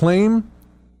was Acclaim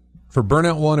for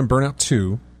Burnout 1 and Burnout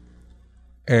 2.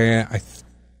 And I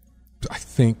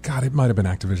think, God, it might have been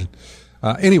Activision.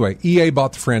 Anyway, EA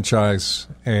bought the franchise,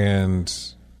 and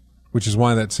which is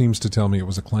why that seems to tell me it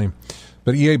was a claim.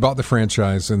 But EA bought the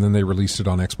franchise, and then they released it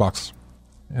on Xbox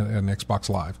and Xbox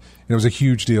Live. And it was a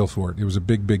huge deal for it. It was a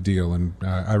big, big deal, and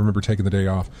I remember taking the day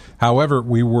off. However,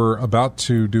 we were about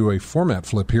to do a format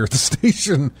flip here at the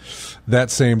station that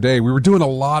same day. We were doing a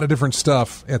lot of different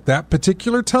stuff at that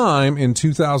particular time in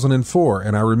 2004,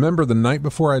 and I remember the night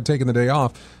before I had taken the day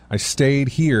off, I stayed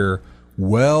here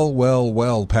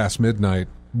well past midnight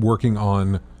working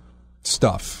on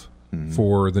stuff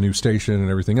for the new station and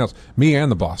everything else. Me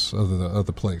and the boss of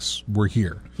the place were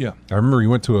here. Yeah, I remember we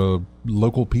went to a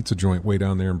local pizza joint way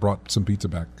down there and brought some pizza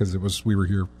back because we were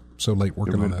here so late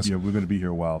working on this. Yeah, we're going to be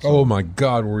here a while. So. Oh my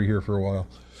God, were we here for a while?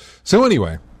 So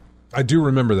anyway, I do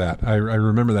remember that. I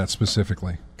remember that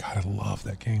specifically. God, I love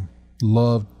that game.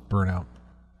 Loved Burnout.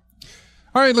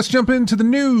 All right, let's jump into the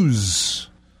news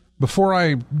before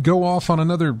I go off on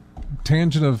another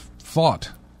tangent of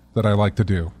thought that I like to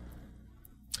do.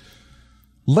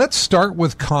 Let's start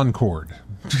with Concord.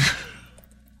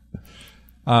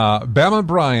 Bama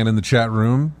Brian in the chat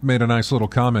room made a nice little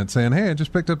comment saying, hey, I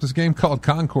just picked up this game called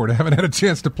Concord. I haven't had a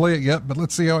chance to play it yet, but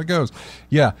let's see how it goes.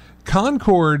 Yeah,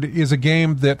 Concord is a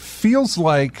game that feels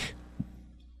like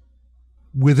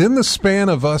within the span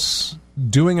of us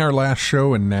doing our last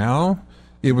show and now,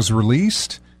 it was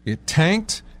released, it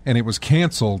tanked, and it was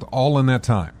canceled all in that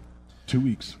time. 2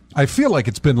 weeks. I feel like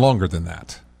it's been longer than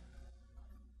that.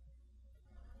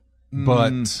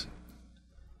 But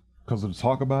because of the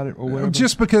talk about it or whatever?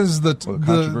 Just because the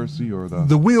controversy or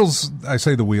the wheels, I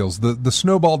say the wheels, the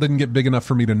snowball didn't get big enough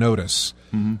for me to notice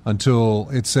until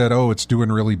it said, oh, it's doing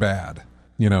really bad.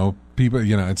 You know, people,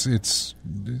 you know, it's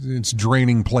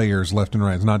draining players left and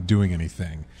right. It's not doing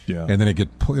anything. Yeah. And then it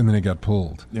got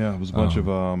pulled. Yeah, it was a bunch of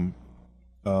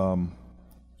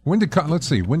when did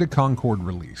Concord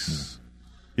release?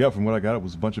 Yeah, from what I got, it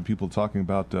was a bunch of people talking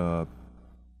about the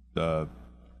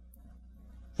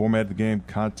format of the game,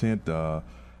 content.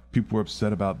 People were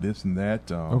upset about this and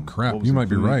that. Oh crap! You might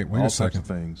be right. Wait a second.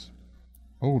 Things.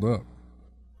 Hold up.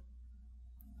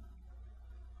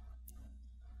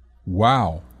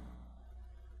 Wow.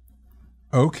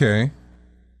 Okay.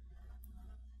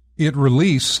 It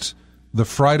released the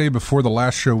Friday before the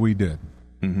last show we did.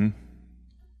 Mm-hmm.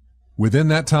 Within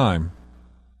that time,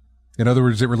 in other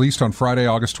words, it released on Friday,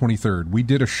 August 23rd. We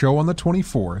did a show on the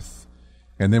 24th,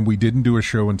 and then we didn't do a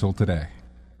show until today.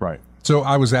 Right. So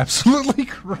I was absolutely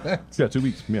correct. Yeah, 2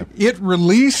 weeks. Yeah. It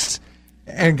released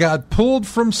and got pulled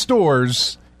from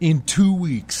stores in 2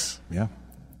 weeks. Yeah.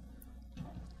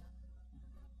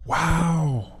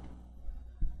 Wow.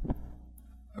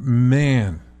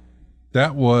 Man,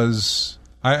 that was...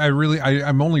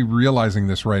 I'm only realizing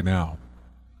this right now.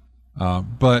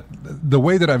 But the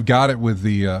way that I've got it with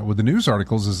the news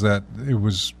articles is that it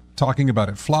was talking about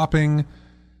it flopping.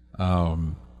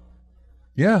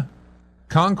 Yeah.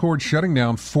 Concord shutting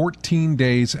down 14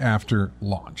 days after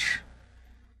launch.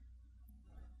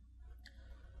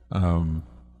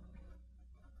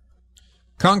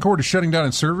 Concord is shutting down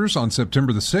its servers on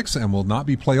September the 6th and will not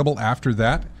be playable after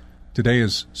that. Today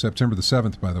is September the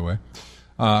 7th, by the way.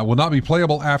 Will not be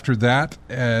playable after that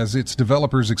as its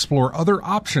developers explore other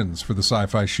options for the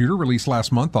sci-fi shooter released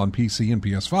last month on PC and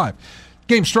PS5. The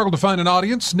game struggled to find an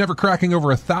audience, never cracking over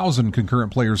 1,000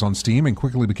 concurrent players on Steam, and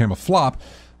quickly became a flop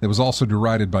that was also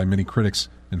derided by many critics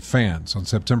and fans. On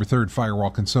September 3rd,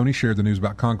 Firewalk and Sony shared the news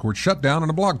about Concord's shutdown in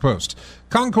a blog post.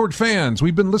 Concord fans,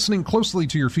 we've been listening closely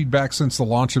to your feedback since the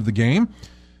launch of the game.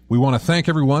 We want to thank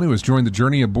everyone who has joined the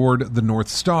journey aboard the North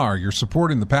Star. Your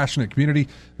support in the passionate community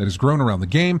that has grown around the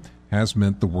game has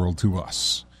meant the world to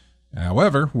us.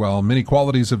 However, while many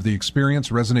qualities of the experience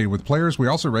resonated with players, we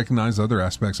also recognize other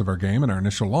aspects of our game and our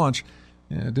initial launch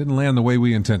didn't land the way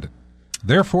we intended.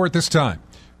 Therefore, at this time,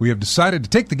 we have decided to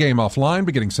take the game offline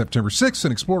beginning September 6th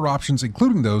and explore options,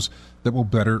 including those that will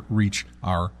better reach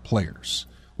our players.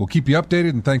 We'll keep you updated,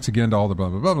 and thanks again to all the blah,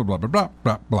 blah, blah, blah, blah, blah,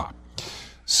 blah, blah.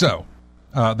 So...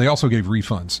 they also gave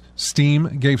refunds.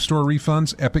 Steam gave store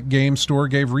refunds. Epic Games Store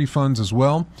gave refunds as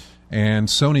well. And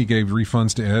Sony gave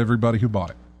refunds to everybody who bought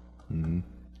it. Mm-hmm.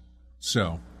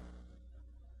 So,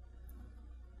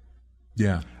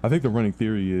 yeah. I think the running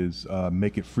theory is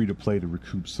make it free to play to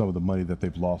recoup some of the money that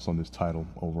they've lost on this title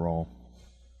overall.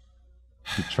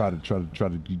 To try to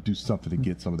do something to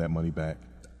get some of that money back.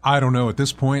 I don't know. At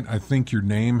this point, I think your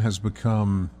name has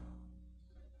become...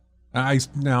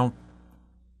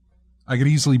 I could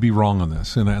easily be wrong on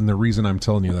this, and the reason I'm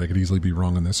telling you that I could easily be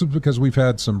wrong on this is because we've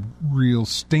had some real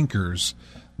stinkers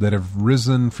that have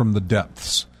risen from the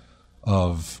depths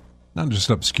of not just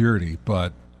obscurity,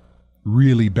 but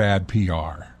really bad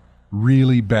PR.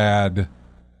 Really bad.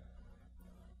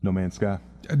 No Man's Sky?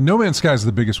 No Man's Sky is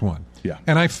the biggest one. Yeah.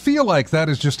 And I feel like that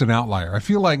is just an outlier. I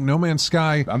feel like No Man's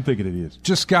Sky I'm thinking it is.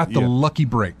 just got the lucky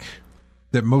break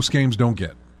that most games don't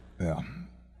get. Yeah.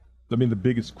 I mean, the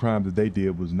biggest crime that they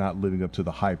did was not living up to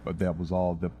the hype that was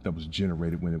all that was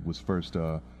generated when it was first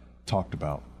talked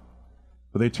about.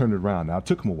 But they turned it around. Now, it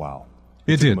took them a while.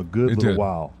 It took them a good little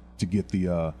while to get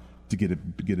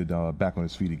it back on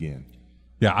its feet again.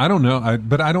 Yeah, I don't know.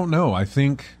 But I don't know. I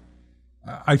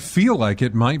feel like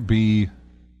it might be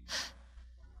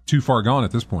too far gone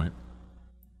at this point.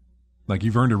 Like,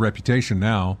 you've earned a reputation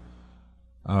now.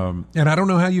 And I don't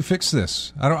know how you fix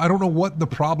this. I don't know what the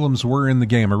problems were in the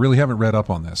game. I really haven't read up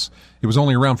on this. It was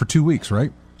only around for 2 weeks,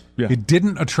 right? Yeah. It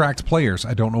didn't attract players.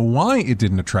 I don't know why it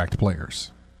didn't attract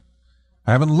players.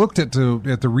 I haven't looked at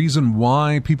the reason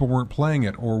why people weren't playing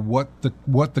it, or what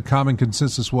the common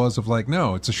consensus was of, like,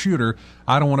 no, it's a shooter.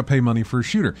 I don't want to pay money for a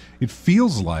shooter. It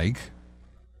feels like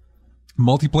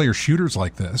multiplayer shooters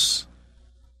like this,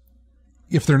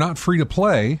 if they're not free to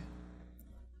play,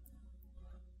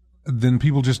 then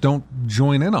people just don't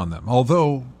join in on them.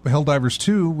 Although Helldivers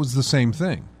 2 was the same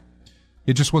thing.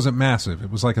 It just wasn't massive.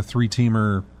 It was like a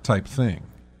 3-teamer type thing.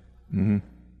 Mm-hmm.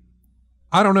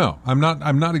 I don't know. I'm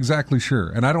not exactly sure.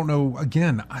 And I don't know,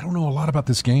 again, I don't know a lot about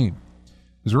this game.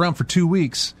 It was around for 2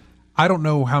 weeks. I don't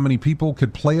know how many people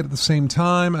could play it at the same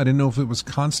time. I didn't know if it was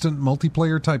constant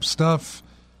multiplayer type stuff.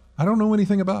 I don't know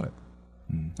anything about it.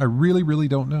 I really, really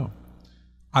don't know.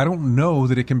 I don't know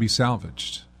that it can be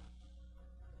salvaged.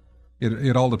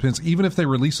 It all depends. Even if they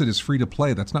release it as free to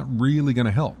play, that's not really going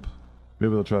to help.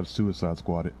 Maybe they'll try to Suicide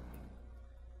Squad it.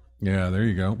 Yeah, there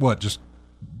you go. What, just...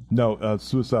 No,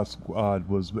 Suicide Squad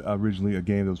was originally a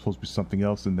game that was supposed to be something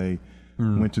else, and they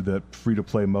went to the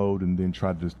free-to-play mode and then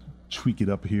tried to tweak it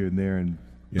up here and there and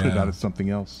put it out as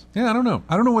something else. Yeah, I don't know.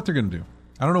 I don't know what they're going to do.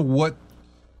 I don't know what...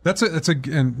 That's a.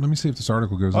 And let me see if this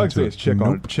article goes into it.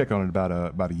 Check on it about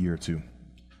a year or two.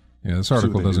 Yeah, this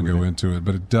article doesn't go into it,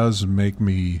 but it does make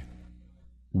me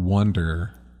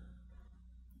wonder,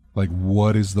 like,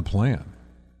 what is the plan?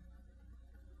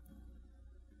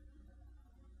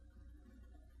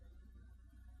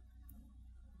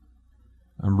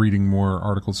 I'm reading more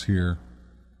articles here.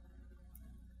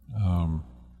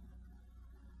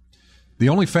 The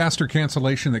only faster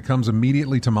cancellation that comes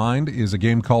immediately to mind is a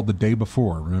game called The Day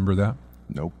Before. Remember that?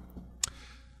 Nope.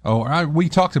 Oh, we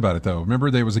talked about it, though. Remember,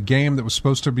 there was a game that was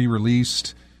supposed to be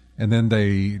released, and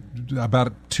then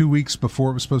about 2 weeks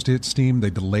before it was supposed to hit Steam, they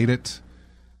delayed it.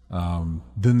 Then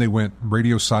they went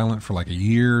radio silent for like a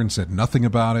year and said nothing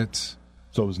about it.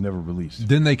 So it was never released.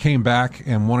 Then they came back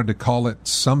and wanted to call it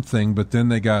something, but then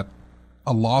they got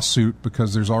a lawsuit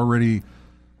because there's already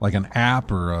like an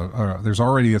app or there's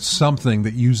already something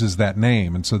that uses that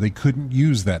name, and so they couldn't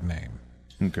use that name.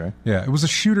 Okay. Yeah, it was a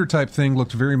shooter type thing,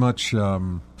 looked very much...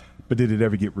 but did it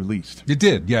ever get released? It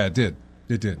did, yeah, it did.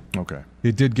 It did. Okay.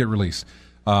 It did get released.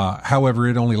 However,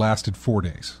 it only lasted 4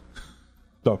 days.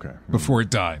 Okay. Before it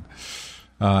died.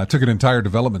 It took an entire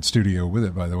development studio with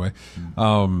it, by the way.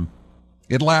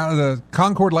 The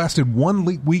Concord lasted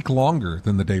 1 week longer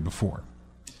than The Day Before.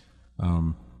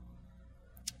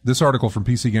 This article from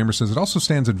PC Gamer says it also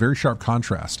stands in very sharp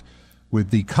contrast with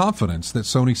the confidence that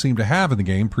Sony seemed to have in the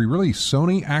game pre-release.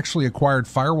 Sony actually acquired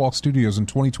Firewall Studios in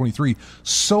 2023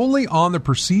 solely on the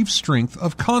perceived strength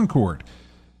of Concord.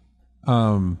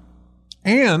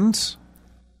 And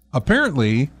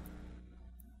apparently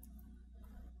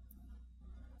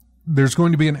there's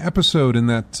going to be an episode in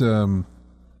that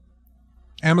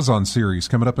Amazon series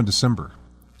coming up in December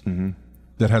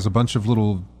that has a bunch of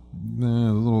little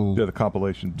the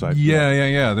compilation type.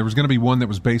 Yeah. There was going to be one that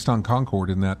was based on Concord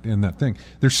in that thing.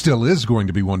 There still is going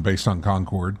to be one based on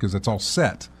Concord because it's all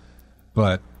set.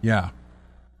 But yeah,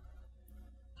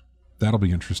 that'll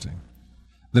be interesting.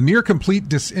 The near complete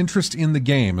disinterest in the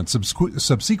game and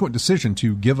subsequent decision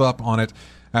to give up on it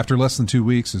after less than 2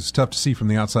 weeks is tough to see from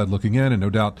the outside looking in, and no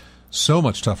doubt so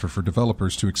much tougher for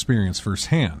developers to experience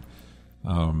firsthand.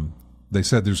 They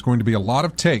said there's going to be a lot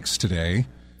of takes today,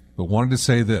 but wanted to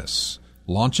say this.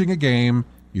 Launching a game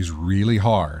is really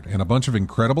hard, and a bunch of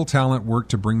incredible talent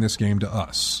worked to bring this game to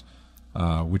us,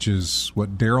 which is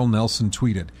what Daryl Nelson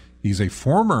tweeted. He's a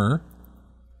former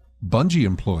Bungie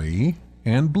employee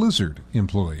and Blizzard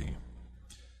employee.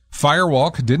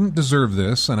 Firewalk didn't deserve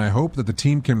this, and I hope that the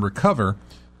team can recover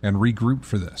and regroup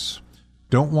for this.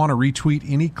 Don't want to retweet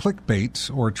any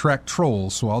clickbait or attract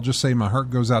trolls, so I'll just say my heart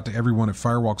goes out to everyone at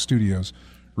Firewalk Studios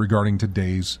regarding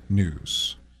today's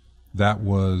news. That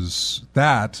was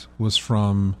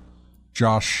from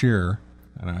Josh Scheer,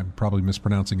 and I'm probably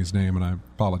mispronouncing his name, and I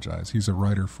apologize. He's a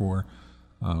writer for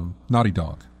Naughty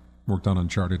Dog, worked on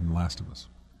Uncharted and Last of Us.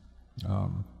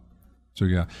 So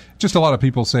yeah, just a lot of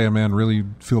people say, man, really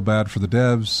feel bad for the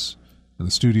devs and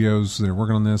the studios that are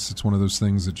working on this. It's one of those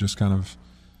things that just kind of,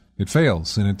 it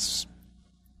fails, and it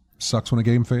sucks when a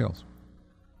game fails.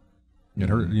 It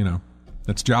hurt, you know,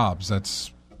 that's jobs,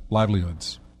 that's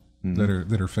livelihoods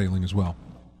that are failing as well.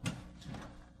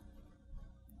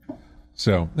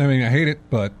 So, I mean, I hate it,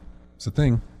 but it's a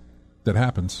thing that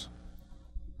happens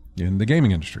in the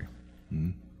gaming industry.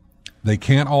 They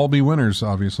can't all be winners,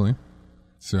 obviously.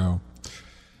 So,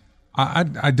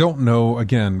 I don't know,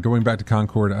 again, going back to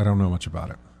Concord, I don't know much about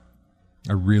it.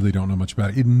 I really don't know much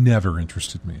about it. It never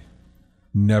interested me.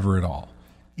 Never at all.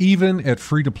 Even at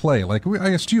free-to-play. Like,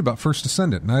 I asked you about First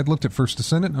Descendant, and I had looked at First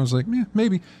Descendant, and I was like,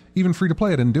 maybe. Even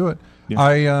free-to-play, I didn't do it.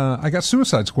 Yeah. I got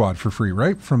Suicide Squad for free,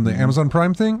 right? From the Amazon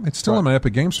Prime thing. It's still in my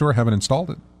Epic Game Store. I haven't installed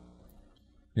it.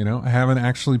 You know, I haven't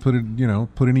actually put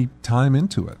any time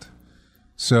into it.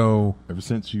 So... Ever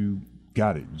since you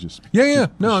got it, you just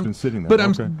been sitting there.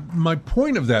 But my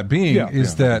point of that being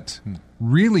is that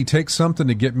really takes something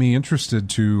to get me interested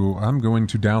to, I'm going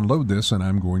to download this and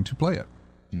I'm going to play it.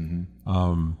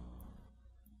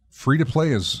 Free to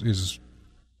play is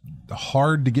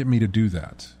hard to get me to do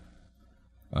that.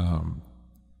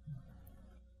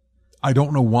 I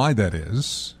don't know why that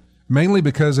is. Mainly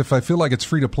because if I feel like it's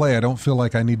free to play, I don't feel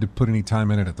like I need to put any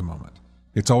time in it at the moment.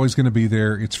 It's always going to be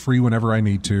there. It's free whenever I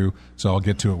need to, so I'll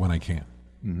get to it when I can.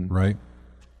 Right?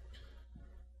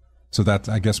 So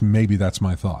I guess maybe that's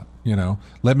my thought. You know,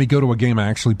 let me go to a game I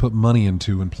actually put money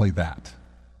into and play that.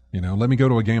 You know, let me go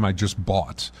to a game I just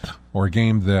bought, or a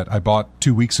game that I bought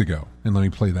 2 weeks ago, and let me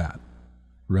play that,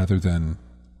 rather than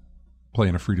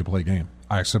playing a free-to-play game,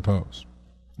 I suppose.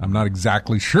 I'm not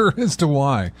exactly sure as to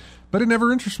why, but it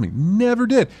never interested me. Never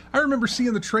did. I remember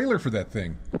seeing the trailer for that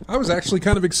thing. I was actually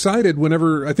kind of excited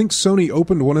whenever, I think Sony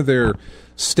opened one of their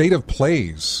State of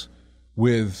Plays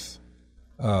with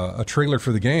a trailer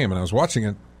for the game, and I was watching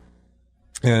it,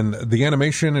 and the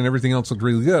animation and everything else looked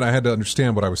really good. I had to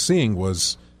understand what I was seeing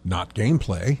was not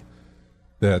gameplay,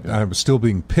 that I was still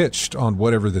being pitched on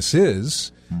whatever this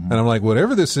is. And I'm like,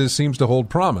 whatever this is seems to hold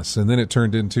promise. And then it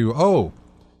turned into,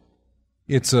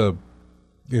 it's a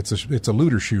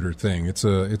looter shooter thing. It's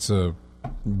a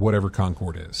whatever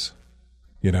Concord is,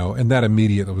 you know, and that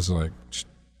immediately was like,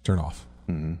 turn off.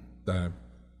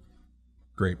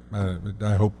 Great.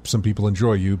 I hope some people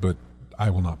enjoy you, but I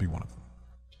will not be one of them.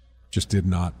 Just did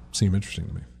not seem interesting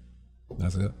to me.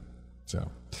 That's it.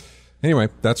 So anyway,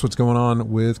 that's what's going on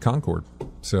with Concord.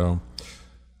 So,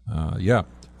 yeah.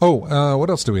 What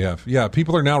else do we have? Yeah,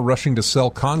 people are now rushing to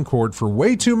sell Concord for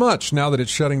way too much now that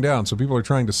it's shutting down. So people are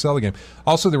trying to sell the game.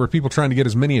 Also, there were people trying to get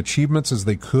as many achievements as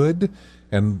they could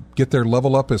and get their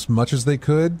level up as much as they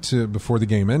could before the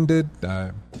game ended.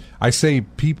 I say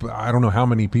people, I don't know how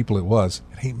many people it was.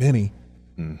 It ain't many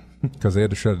because they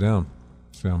had to shut it down.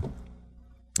 So,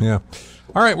 yeah.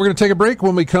 All right, we're going to take a break.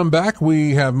 When we come back,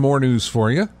 we have more news for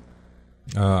you.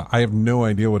 I have no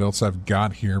idea what else I've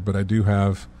got here, but I do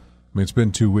have, it's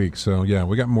been 2 weeks, so yeah,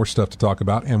 we got more stuff to talk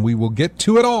about, and we will get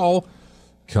to it all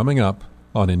coming up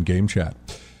on In-Game Chat.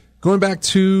 Going back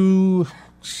to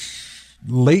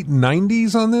late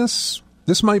 90s on this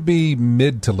might be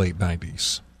mid to late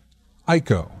 90s.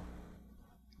 Ico.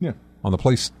 Yeah. On the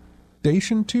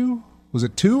PlayStation 2? Was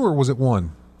it 2 or was it 1?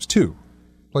 It was 2.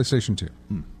 PlayStation 2.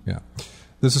 Yeah.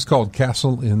 This is called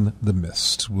Castle in the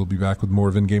Mist. We'll be back with more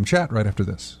of In-Game Chat right after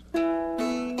this.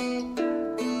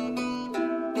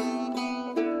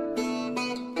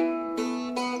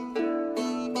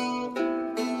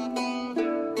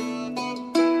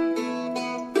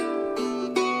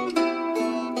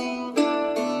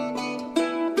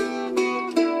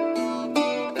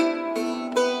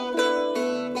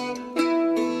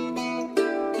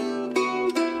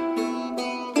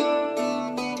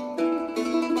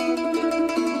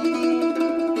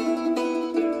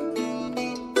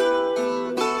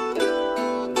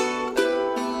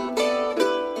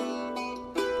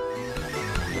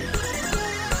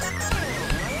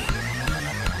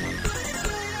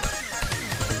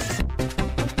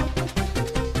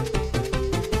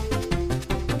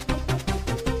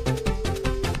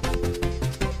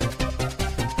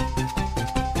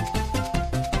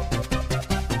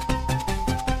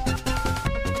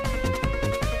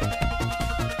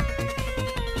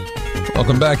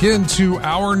 Welcome back into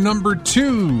hour number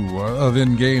 2 of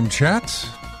In-Game Chat.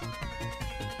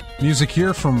 Music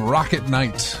here from Rocket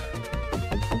Knight.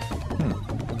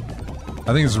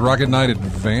 I think it's Rocket Knight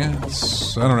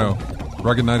Advance. I don't know.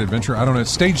 Rocket Knight Adventure. I don't know.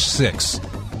 It's Stage 6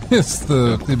 It's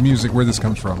the music, where this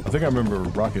comes from. I think I remember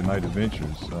Rocket Knight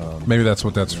Adventures. Maybe that's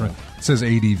what that's from. It says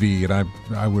ADV, and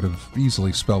I would have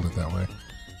easily spelled it that way.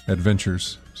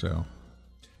 Adventures, so.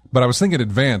 But I was thinking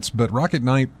Advance, but Rocket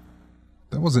Knight,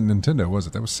 that wasn't Nintendo, was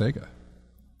it? That was Sega.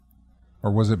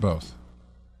 Or was it both?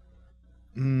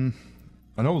 I know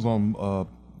it was on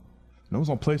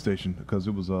PlayStation, because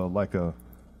it was like a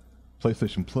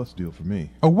PlayStation Plus deal for me.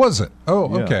 Oh, was it?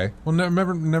 Oh, Yeah. okay. Well,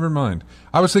 never mind.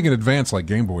 I was thinking Advance, like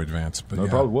Game Boy Advance, but No, yeah.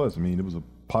 it probably was. I mean, it was a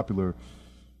popular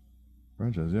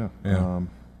franchise, yeah. Yeah.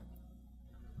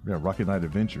 Rocket Knight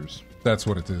Adventures. That's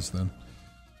what it is then.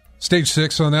 Stage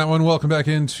 6 on that one. Welcome back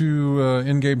into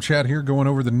in-game chat here, going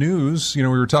over the news. You know,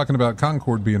 we were talking about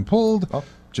Concord being pulled. Oh,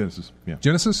 Genesis, yeah.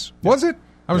 Genesis? Was it?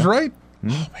 I was right?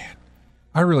 Mm-hmm. Oh, man.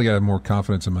 I really got more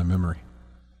confidence in my memory.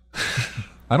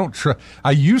 I don't trust.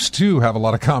 I used to have a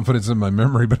lot of confidence in my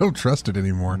memory, but I don't trust it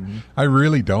anymore. Mm-hmm. I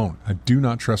really don't. I do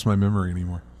not trust my memory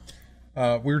anymore.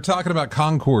 We were talking about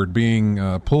Concord being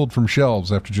pulled from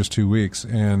shelves after just 2 weeks,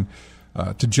 and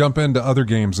to jump into other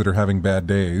games that are having bad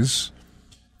days,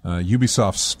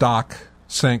 Ubisoft's stock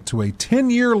sank to a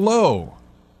 10-year low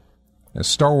as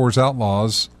Star Wars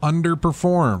Outlaws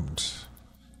underperformed.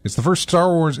 It's the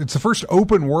first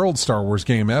open world Star Wars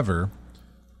game ever.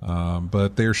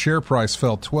 But their share price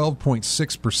fell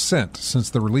 12.6% since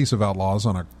the release of Outlaws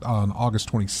on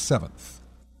August 27th.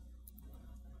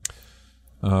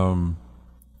 The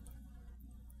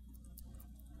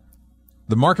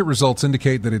market results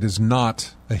indicate that it is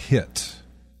not a hit.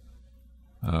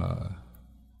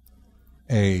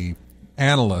 A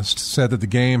analyst said that the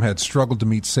game had struggled to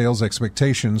meet sales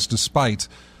expectations despite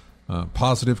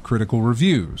positive critical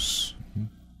reviews.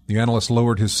 The analyst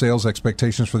lowered his sales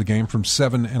expectations for the game from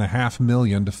 $7.5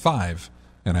 million to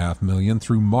 $5.5 million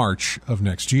through March of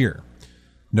next year,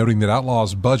 noting that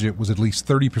Outlaw's budget was at least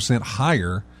 30%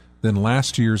 higher than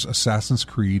last year's Assassin's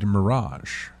Creed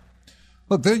Mirage.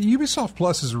 Look, the Ubisoft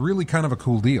Plus is really kind of a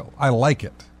cool deal. I like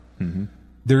it. Mm-hmm.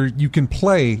 There, you can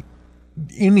play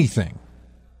anything.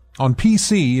 On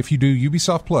PC, if you do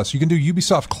Ubisoft Plus, you can do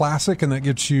Ubisoft Classic, and that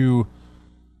gets you,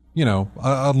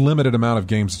 a limited amount of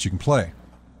games that you can play.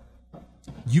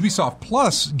 Ubisoft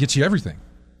Plus gets you everything.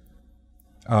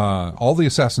 All the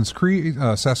Assassin's Creeds,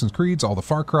 all the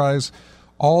Far Cries,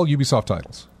 all Ubisoft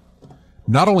titles.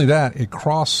 Not only that, it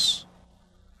cross-plays,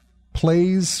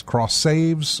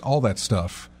 cross-saves, all that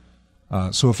stuff.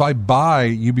 So if I buy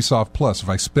Ubisoft Plus, if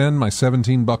I spend my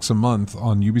 $17 a month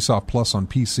on Ubisoft Plus on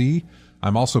PC,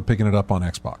 I'm also picking it up on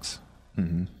Xbox.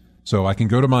 Mm-hmm. So I can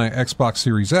go to my Xbox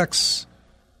Series X,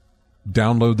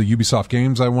 download the Ubisoft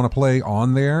games I want to play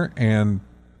on there, and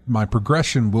my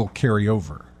progression will carry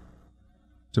over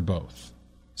to both.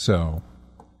 So,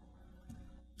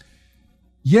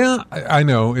 yeah, I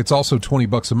know it's also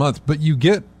 $20 a month, but you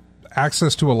get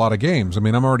access to a lot of games. I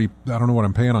mean, I don't know what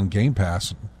I'm paying on Game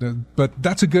Pass, but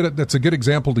that's a good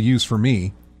example to use for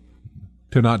me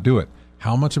to not do it.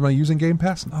 How much am I using Game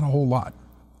Pass? Not a whole lot.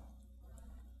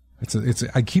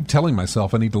 I keep telling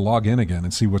myself I need to log in again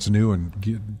and see what's new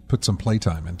and put some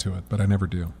playtime into it, but I never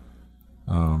do.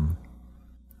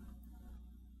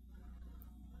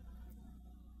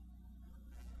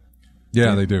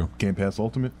 Yeah, they do. Game Pass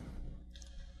Ultimate?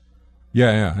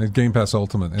 Yeah, Game Pass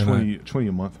Ultimate. And 20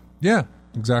 a month. Yeah,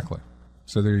 exactly.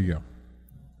 So there you go.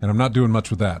 And I'm not doing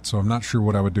much with that, so I'm not sure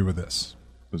what I would do with this.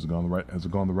 Has it gone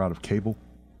the route of cable?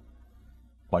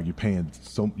 Like you're paying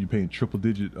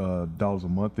triple-digit dollars a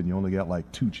month, and you only got like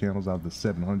 2 channels out of the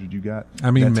 700 you got.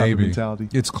 I mean, that type maybe of mentality?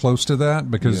 It's close to that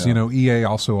because EA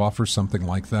also offers something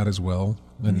like that as well,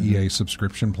 an EA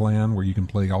subscription plan where you can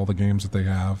play all the games that they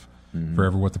have for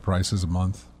ever what the price is a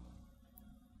month.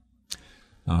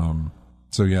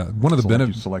 So yeah, one of the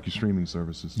benefits, like your streaming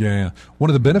services. Yeah, one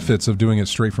of the benefits of doing it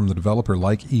straight from the developer,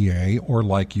 like EA or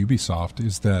like Ubisoft,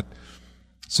 is that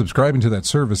subscribing to that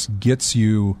service gets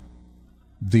you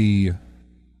the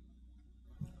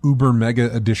uber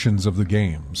mega editions of the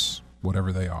games,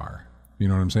 whatever they are. You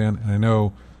know what I'm saying? And I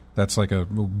know that's like a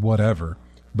whatever,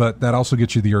 but that also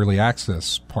gets you the early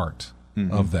access part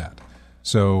of that.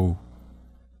 So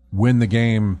if the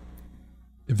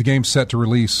game's set to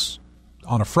release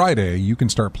on a Friday, you can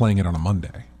start playing it on a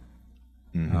Monday,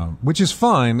 which is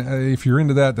fine. If you're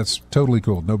into that, that's totally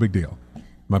cool. No big deal.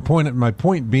 My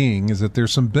point being is that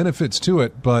there's some benefits to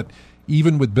it, but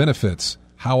even with benefits,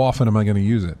 how often am I going to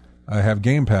use it? I have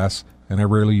Game Pass, and I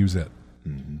rarely use it.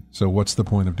 Mm-hmm. So what's the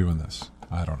point of doing this?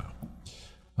 I don't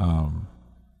know.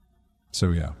 So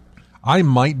yeah, I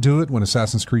might do it when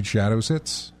Assassin's Creed Shadows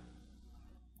hits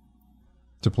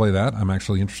to play that. I'm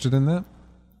actually interested in that.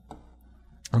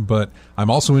 But I'm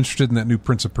also interested in that new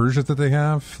Prince of Persia that they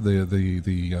have,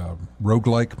 the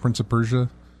roguelike Prince of Persia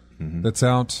that's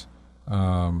out.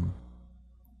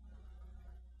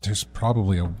 There's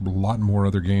probably a lot more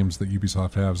other games that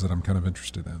Ubisoft has that I'm kind of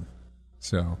interested in.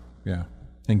 So, yeah.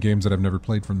 And games that I've never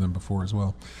played from them before as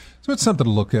well. So it's something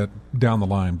to look at down the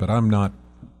line, but I'm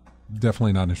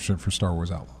definitely not interested for Star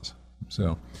Wars Outlaws.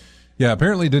 So, yeah,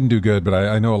 apparently it didn't do good, but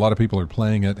I know a lot of people are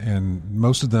playing it, and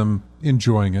most of them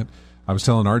enjoying it. I was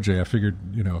telling RJ, I figured,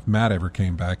 if Matt ever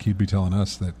came back, he'd be telling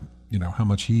us that, how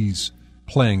much he's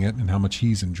playing it and how much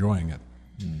he's enjoying it.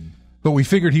 But we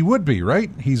figured he would be, right?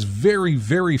 He's very,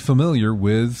 very familiar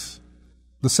with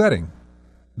the setting,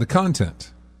 the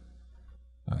content.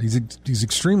 He's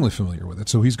extremely familiar with it,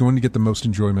 so he's going to get the most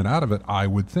enjoyment out of it, I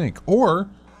would think, or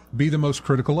be the most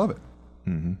critical of it,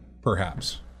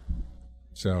 perhaps.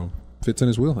 So, fits in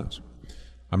his wheelhouse.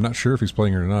 I'm not sure if he's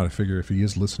playing it or not. I figure if he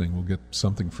is listening, we'll get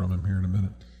something from him here in a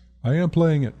minute. I am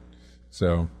playing it.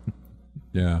 So,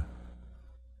 yeah.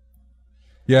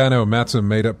 Yeah, I know. Matt's a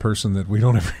made-up person that we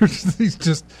don't ever...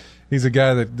 he's a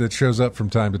guy that shows up from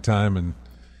time to time and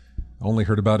only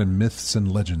heard about in myths and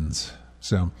legends.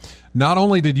 So, not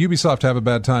only did Ubisoft have a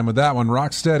bad time with that one,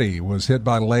 Rocksteady was hit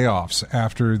by layoffs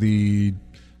after the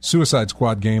Suicide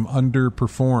Squad game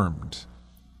underperformed.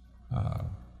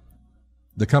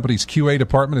 The company's QA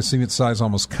department has seen its size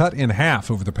almost cut in half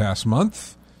over the past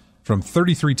month, from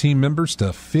 33 team members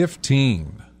to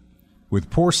 15, with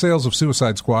poor sales of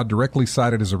Suicide Squad directly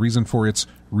cited as a reason for its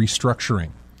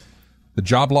restructuring. The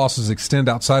job losses extend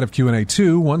outside of Q&A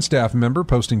too. One staff member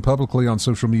posting publicly on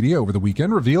social media over the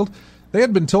weekend revealed they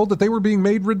had been told that they were being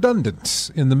made redundant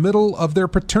in the middle of their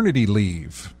paternity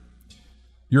leave.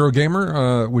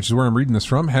 Eurogamer, which is where I'm reading this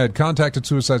from, had contacted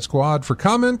Suicide Squad for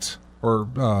comment,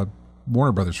 or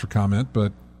Warner Brothers for comment,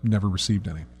 but never received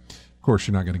any. Of course,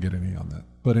 you're not going to get any on that.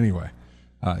 But anyway,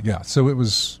 so it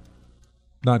was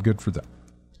not good for them.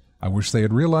 I wish they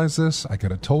had realized this. I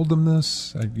could have told them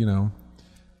this.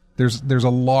 There's a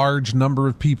large number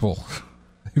of people,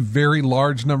 a very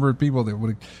large number of people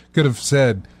that could have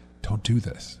said, don't do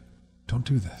this. Don't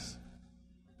do this.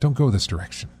 Don't go this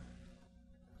direction.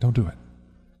 Don't do it.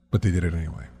 But they did it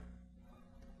anyway.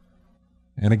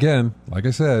 And again, like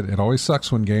I said, it always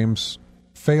sucks when games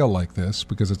fail like this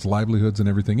because it's livelihoods and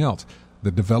everything else.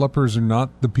 The developers are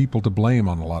not the people to blame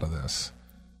on a lot of this.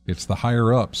 It's the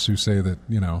higher-ups who say that,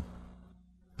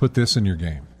 put this in your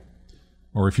game.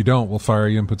 Or if you don't, we'll fire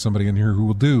you and put somebody in here who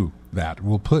will do that.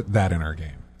 We'll put that in our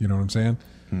game. You know what I'm saying?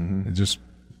 Mm-hmm. It just...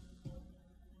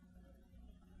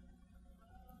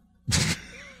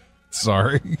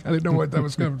 Sorry. I didn't know what that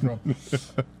was coming from.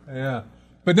 Yeah.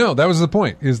 But no, that was the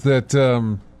point, is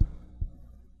that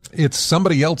it's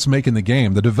somebody else making the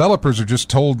game. The developers are just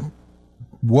told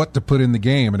what to put in the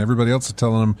game, and everybody else is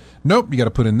telling them, nope, you got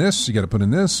to put in this, you got to put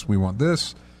in this, we want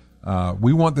this.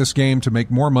 We want this game to make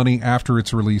more money after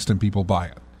it's released and people buy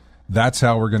it. That's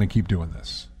how we're going to keep doing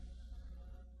this.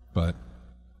 But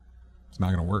it's not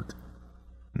going to work.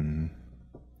 Mm-hmm.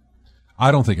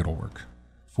 I don't think it'll work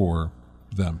for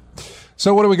them.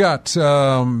 So what do we got?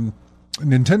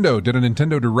 Nintendo did a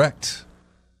Nintendo Direct.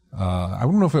 I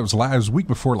don't know if it was week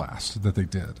before last that they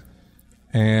did.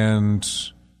 And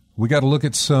we got to look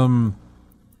at a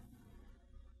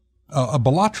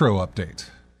Balatro update.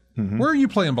 Mm-hmm. Where are you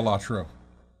playing Balatro?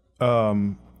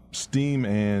 Steam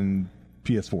and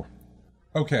PS4.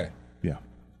 Okay. Yeah.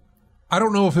 I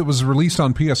don't know if it was released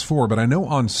on PS4, but I know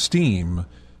on Steam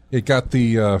it got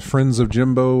the Friends of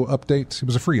Jimbo update. It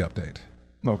was a free update.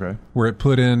 Okay. Where it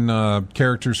put in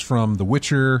characters from The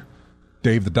Witcher,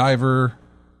 Dave the Diver,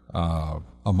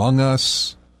 Among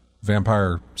Us,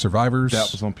 Vampire Survivors.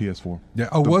 That was on PS4. Yeah.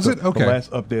 Oh, was it? Okay. The last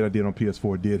update I did on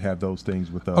PS4 did have those things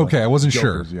with. Okay, I wasn't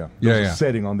Jokers, sure. Yeah. There was a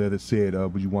setting on there that said,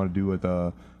 "Would you want to do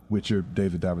with Witcher,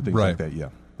 Dave the Diver, things like that?" Yeah,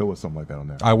 there was something like that on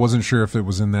there. I wasn't sure if it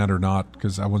was in that or not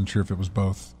because I wasn't sure if it was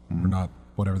both or not.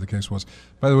 Whatever the case was.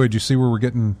 By the way, did you see where we're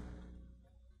getting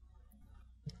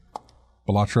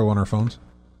Balatro on our phones?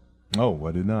 Oh,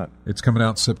 I did not. It's coming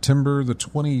out September the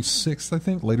 26th, I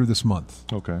think, later this month.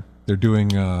 Okay. They're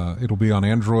doing, it'll be on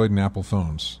Android and Apple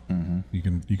phones. Mm-hmm.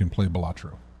 You can play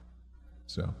Balatro.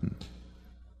 So,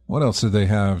 what else did they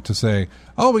have to say?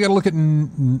 Oh, we got to look at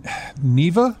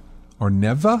Neva or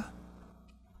Neva.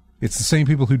 It's the same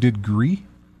people who did Gree.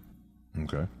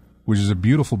 Okay. Which is a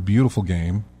beautiful, beautiful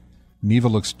game. Neva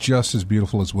looks just as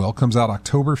beautiful as well. Comes out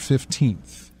October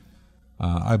 15th.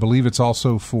 I believe it's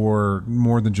also for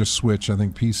more than just Switch. I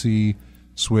think PC,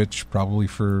 Switch, probably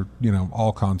for,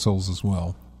 all consoles as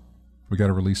well. We got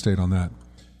a release date on that.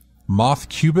 Moth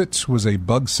Cubit was a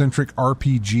bug-centric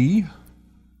RPG.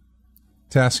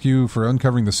 task you for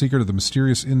uncovering the secret of the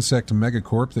mysterious insect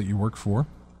megacorp that you work for.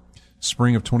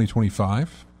 Spring of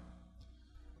 2025.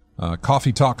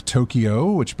 Coffee Talk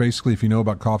Tokyo, which basically, if you know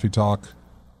about Coffee Talk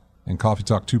and Coffee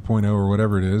Talk 2.0 or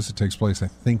whatever it is, it takes place, I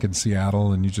think, in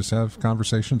Seattle, and you just have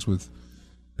conversations with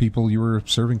people you were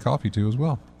serving coffee to as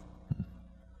well.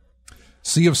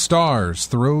 Sea of Stars,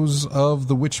 Throes of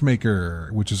the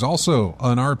Witchmaker, which is also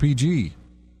an RPG.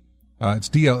 It's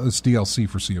DLC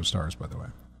for Sea of Stars, by the way.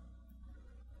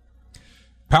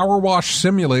 Power Wash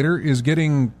Simulator is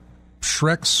getting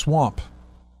Shrek Swamp.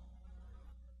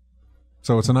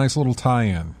 So it's a nice little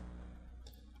tie-in.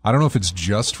 I don't know if it's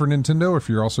just for Nintendo, or if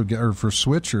you're also or for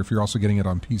Switch, or if you're also getting it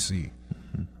on PC.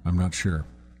 Mm-hmm. I'm not sure.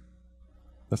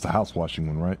 That's the house washing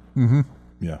one, right? Mm-hmm.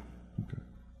 Yeah. Okay.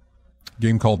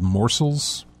 Game called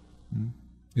Morsels. Mm-hmm.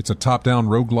 It's a top-down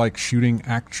roguelike shooting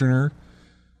actioner.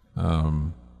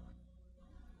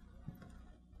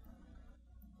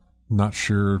 Not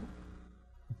sure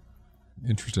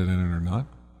interested in it or not.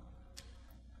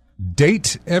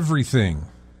 Date Everything.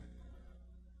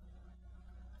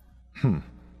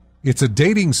 It's a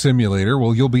dating simulator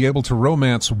where you'll be able to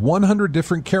romance 100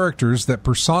 different characters that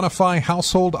personify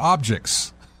household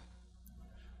objects,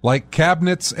 like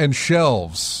cabinets and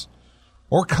shelves,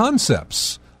 or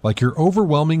concepts, like your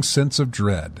overwhelming sense of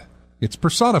dread. It's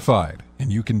personified,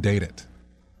 and you can date it.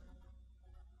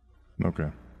 Okay.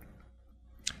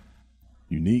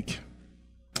 Unique.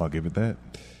 I'll give it that.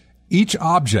 Each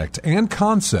object and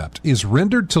concept is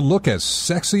rendered to look as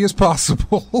sexy as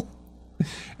possible.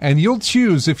 And you'll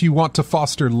choose if you want to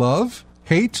foster love,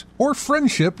 hate, or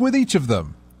friendship with each of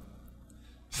them.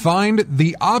 Find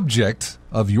the object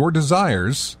of your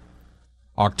desires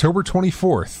October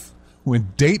 24th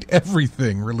when Date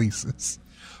Everything releases.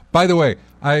 By the way,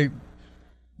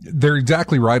 they're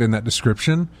exactly right in that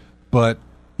description, but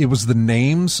it was the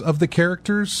names of the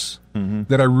characters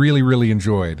that I really, really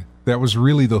enjoyed. That was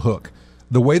really the hook.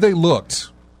 The way they looked,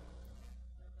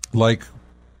 like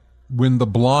when the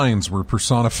blinds were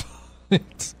personified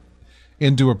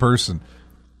into a person,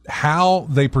 how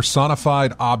they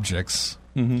personified objects,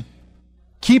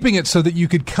 keeping it so that you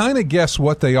could kind of guess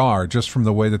what they are just from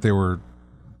the way that they were,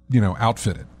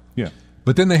 outfitted. Yeah.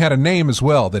 But then they had a name as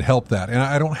well that helped that. And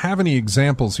I don't have any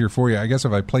examples here for you. I guess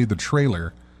if I played the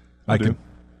trailer, I could.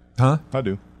 Huh? I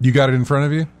do. You got it in front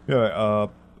of you? Yeah. I'll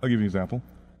give you an example.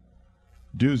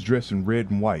 Dude's dressed in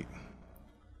red and white.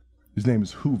 His name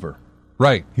is Hoover.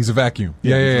 Right. He's a vacuum.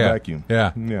 He's a Yeah. vacuum.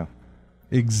 Yeah. Yeah.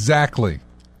 Exactly.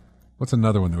 What's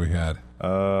another one that we had?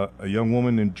 A young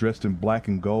woman dressed in black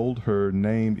and gold. Her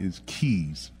name is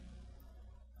Keys.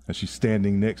 And she's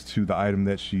standing next to the item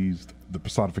that she's the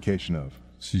personification of.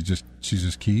 She's just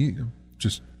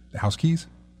just house keys?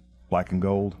 Black and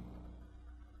gold.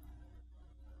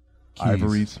 Keys.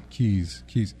 Ivories. Keys.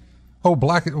 Oh,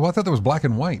 black. Well, I thought that was black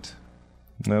and white.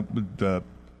 The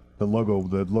logo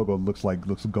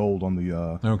looks gold on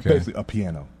the basically a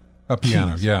piano. A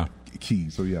piano, Keys. Yeah.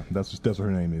 Keys. So yeah, that's what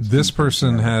her name is. This Keys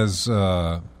person has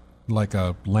like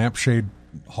a lampshade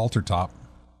halter top,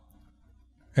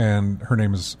 and her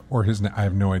name is, or his name, I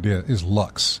have no idea, is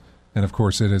Lux, and of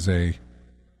course it is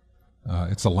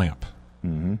it's a lamp.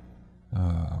 Mm-hmm.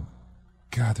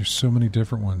 God, there's so many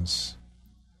different ones.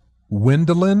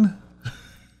 Wendolyn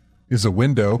is a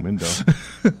window.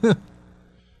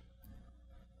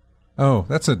 Oh,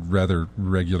 that's a rather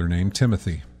regular name.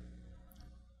 Timothy.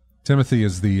 Timothy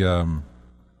is the,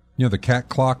 the cat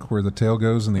clock where the tail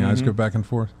goes and the eyes go back and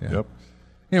forth. Yeah. Yep.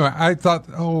 Anyway, I thought,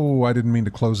 I didn't mean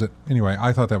to close it. Anyway,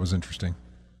 I thought that was interesting.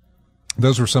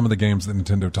 Those were some of the games that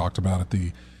Nintendo talked about at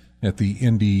the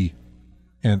Indie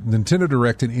and Nintendo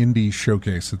Direct and Indie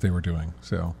Showcase that they were doing.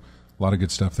 So a lot of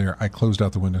good stuff there. I closed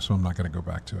out the window, so I'm not going to go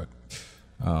back to it.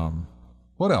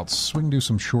 What else? We can do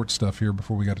some short stuff here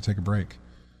before we got to take a break.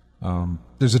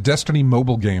 There's a Destiny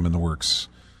mobile game in the works.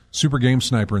 Super Game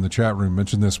Sniper in the chat room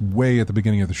mentioned this way at the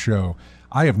beginning of the show.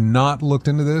 I have not looked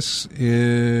into this.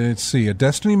 Let's see. A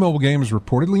Destiny mobile game is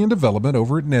reportedly in development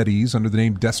over at NetEase under the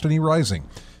name Destiny Rising.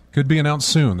 Could be announced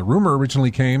soon. The rumor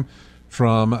originally came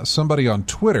from somebody on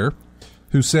Twitter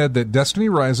who said that Destiny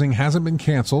Rising hasn't been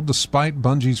canceled despite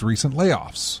Bungie's recent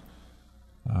layoffs.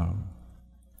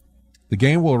 The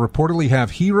game will reportedly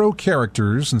have hero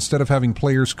characters instead of having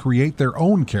players create their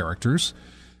own characters.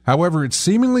 However, it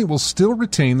seemingly will still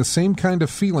retain the same kind of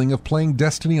feeling of playing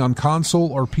Destiny on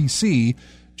console or PC,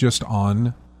 just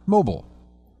on mobile.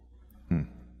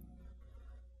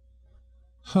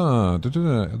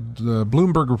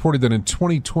 Bloomberg reported that in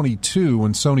 2022,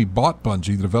 when Sony bought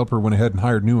Bungie, the developer went ahead and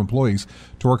hired new employees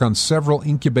to work on several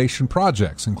incubation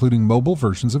projects, including mobile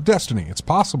versions of Destiny. It's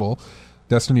possible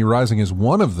Destiny Rising is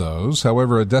one of those.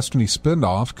 However, a Destiny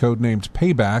spin-off, codenamed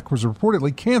Payback, was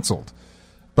reportedly canceled.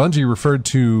 Bungie referred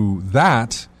to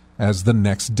that as the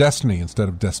next Destiny instead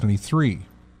of Destiny 3.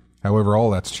 However,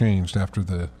 all that's changed after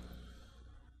the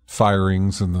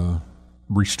firings and the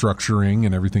restructuring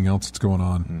and everything else that's going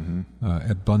on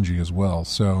at Bungie as well.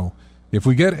 So if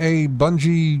we get a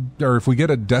Bungie, or if we get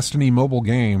a Destiny mobile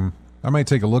game, I might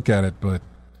take a look at it, but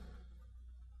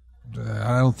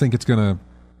I don't think it's going to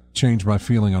change my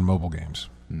feeling on mobile games.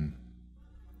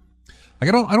 Like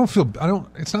I don't,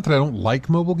 it's not that I don't like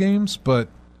mobile games, but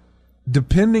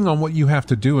depending on what you have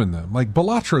to do in them, like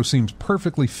Balatro seems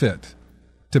perfectly fit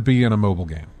to be in a mobile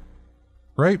game,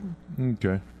 right?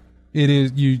 Okay. It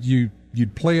is,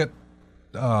 you'd play it.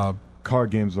 Card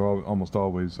games are almost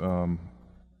always on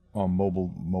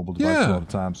mobile devices all the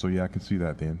time. So yeah, I can see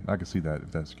that. Then I can see that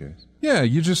if that's the case. Yeah,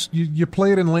 you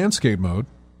play it in landscape mode.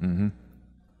 Mm-hmm.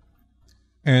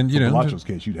 And in Balacho's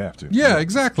case, you'd have to. Yeah,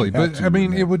 exactly. But I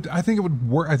mean, it would. I think it would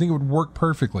work. I think it would work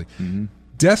perfectly.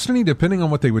 Destiny, depending on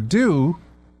what they would do,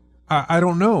 I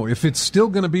don't know if it's still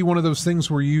going to be one of those things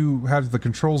where you have the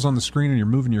controls on the screen and you're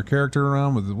moving your character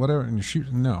around with whatever and you're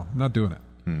shooting. No, I'm not doing it.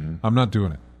 I'm not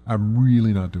doing it. I'm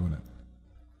really not doing it.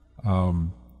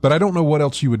 But I don't know what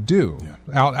else you would do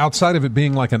outside of it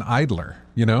being like an idler.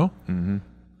 You know.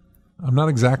 I'm not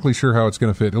exactly sure how it's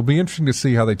going to fit. It'll be interesting to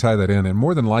see how they tie that in, and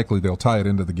more than likely they'll tie it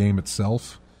into the game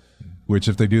itself, which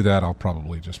if they do that, I'll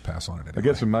probably just pass on it anyway. I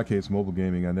guess in my case, mobile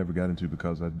gaming I never got into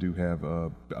because I do have a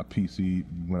PC.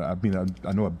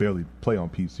 I know I barely play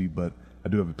on PC, but I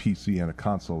do have a PC and a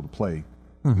console to play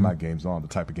my games on, the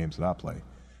type of games that I play.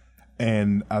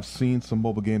 And I've seen some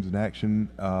mobile games in action.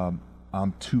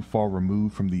 I'm too far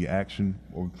removed from the action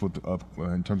or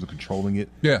in terms of controlling it.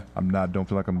 Yeah, don't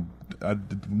feel like I'm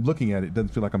looking at it. Doesn't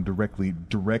feel like I'm directly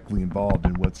involved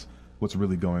in what's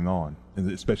really going on,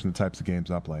 and especially the types of games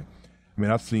I play. I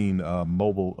mean, I've seen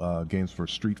mobile games for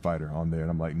Street Fighter on there, and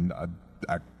I'm like,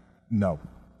 no,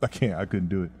 I can't. I couldn't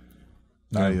do it.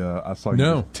 No. I saw you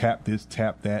just tap this,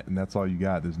 tap that, and that's all you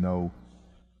got. There's no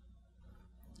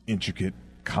intricate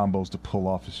combos to pull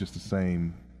off. It's just the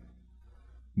same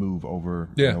move over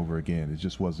and over again. It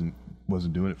just wasn't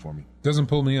doing it for me. Doesn't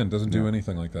pull me in. Doesn't do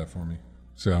anything like that for me.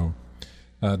 So,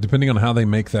 depending on how they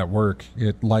make that work,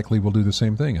 it likely will do the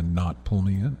same thing and not pull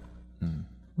me in.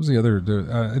 What was the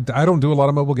other? I don't do a lot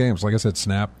of mobile games. Like I said,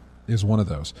 Snap is one of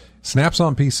those. Snap's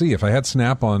on PC. If I had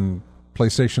Snap on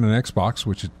PlayStation and Xbox,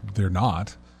 which they're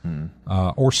not,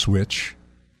 or Switch,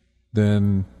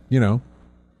 then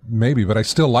maybe. But I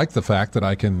still like the fact that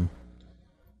I can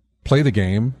play the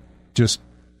game just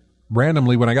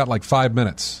randomly when I got like 5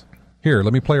 minutes. Here,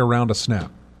 let me play a round of Snap.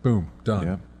 Boom,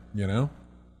 done. Yeah.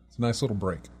 It's a nice little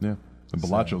break. Yeah. In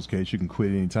Balacho's case, you can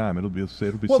quit any time. It'll be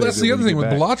well, that's the other thing with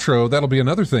Balatro. That'll be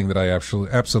another thing that I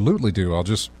absolutely do. I'll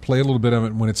just play a little bit of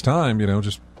it when it's time.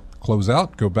 Just close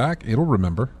out, go back. It'll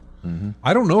remember.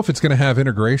 I don't know if it's going to have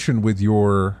integration with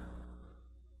your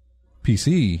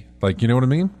PC. Like, you know what I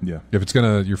mean? Yeah. If it's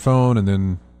going to your phone and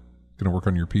then going to work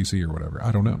on your PC or whatever.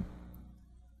 I don't know.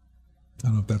 I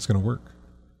don't know if that's going to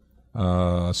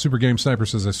work. Super Game Sniper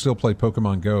says, I still play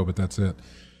Pokemon Go, but that's it.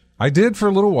 I did for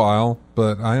a little while,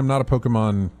 but I am not a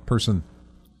Pokemon person.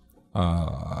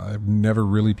 I've never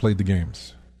really played the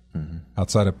games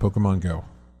outside of Pokemon Go.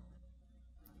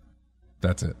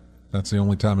 That's it. That's the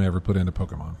only time I ever put into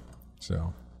Pokemon.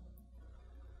 So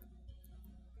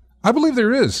I believe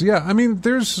there is. Yeah, I mean,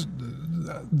 there's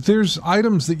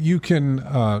items that you can.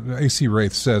 AC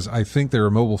Wraith says, I think there are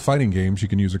mobile fighting games you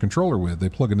can use a controller with. They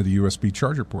plug into the USB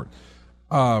charger port.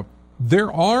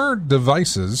 There are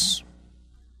devices.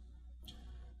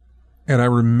 And I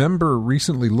remember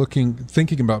recently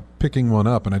thinking about picking one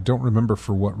up, and I don't remember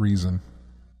for what reason.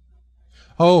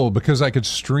 Oh, because I could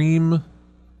stream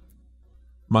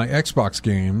my Xbox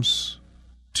games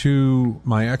to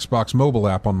my Xbox mobile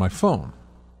app on my phone.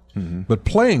 But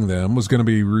playing them was going to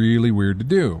be really weird to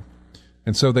do.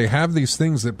 And so they have these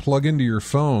things that plug into your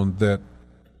phone that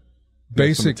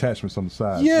some attachments on the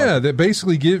side. Yeah, that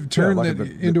basically turn that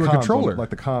into a controller.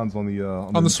 Like the cons on the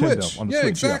Switch. On the Switch, Switch,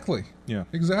 exactly. Yeah.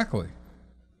 Exactly.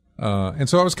 And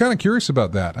so I was kind of curious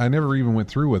about that. I never even went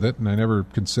through with it, and I never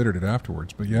considered it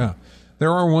afterwards. But yeah,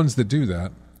 there are ones that do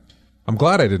that. I'm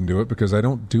glad I didn't do it because I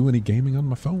don't do any gaming on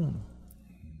my phone.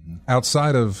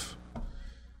 Outside of,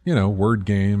 word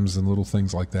games and little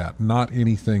things like that. Not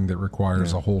anything that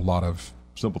requires a whole lot of...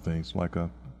 simple things like a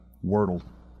Wordle.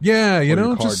 Yeah,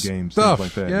 card just games, stuff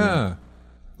things like that. Yeah.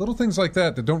 Little things like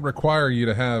that don't require you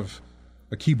to have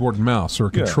a keyboard and mouse or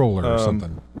a controller or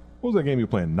something. What was that game you were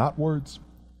playing? Not Words?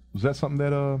 Was that something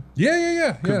that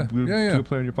Yeah. could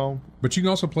play on your phone? But you can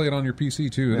also play it on your PC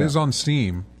too. It is on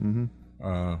Steam,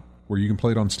 where you can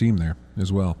play it on Steam there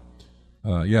as well.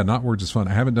 Not Words is fun.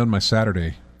 I haven't done my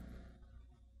Saturday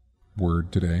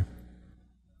word today,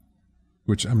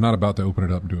 which I'm not about to open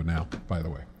it up and do it now, by the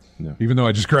way. No. Even though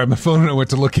I just grabbed my phone and I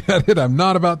went to look at it, I'm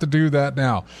not about to do that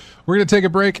now. We're going to take a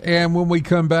break, and when we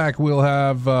come back, we'll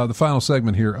have the final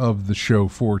segment here of the show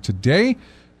for today,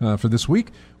 for this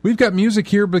week. We've got music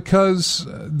here because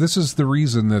this is the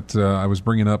reason that I was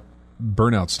bringing up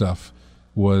Burnout stuff,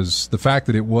 was the fact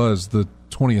that it was the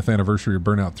 20th anniversary of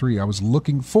Burnout 3. I was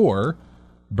looking for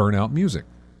Burnout music.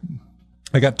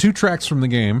 I got 2 tracks from the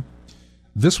game.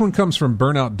 This one comes from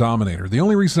Burnout Dominator. The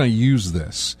only reason I use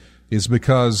this is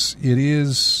because it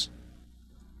is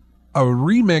a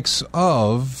remix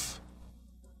of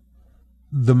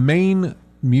the main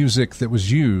music that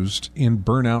was used in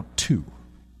Burnout 2,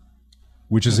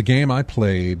 which is a game I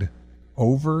played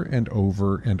over and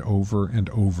over and over and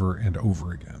over and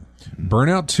over again. Mm-hmm.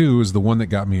 Burnout 2 is the one that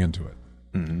got me into it.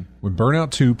 Mm-hmm. When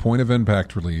Burnout 2 Point of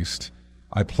Impact released,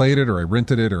 I played it, or I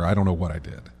rented it, or I don't know what I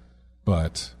did.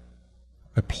 But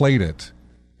I played it,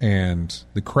 and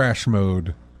the crash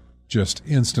mode just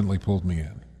instantly pulled me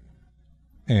in.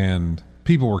 And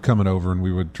people were coming over, and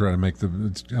we would try to make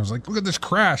I was like, look at this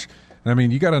crash. And I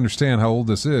mean, you got to understand how old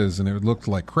this is, and it looked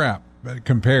like crap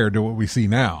compared to what we see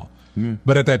now. Mm.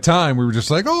 But at that time, we were just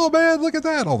like, oh, man, look at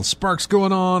that. All the sparks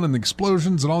going on and the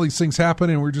explosions and all these things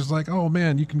happening. And we're just like, oh,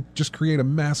 man, you can just create a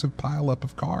massive pileup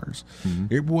of cars. Mm-hmm.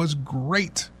 It was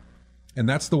great. And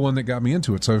that's the one that got me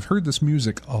into it. So I've heard this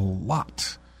music a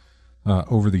lot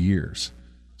over the years.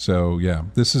 So, yeah,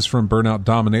 this is from Burnout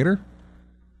Dominator.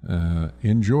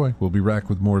 Enjoy. We'll be back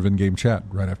with more of In-Game Chat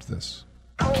right after this.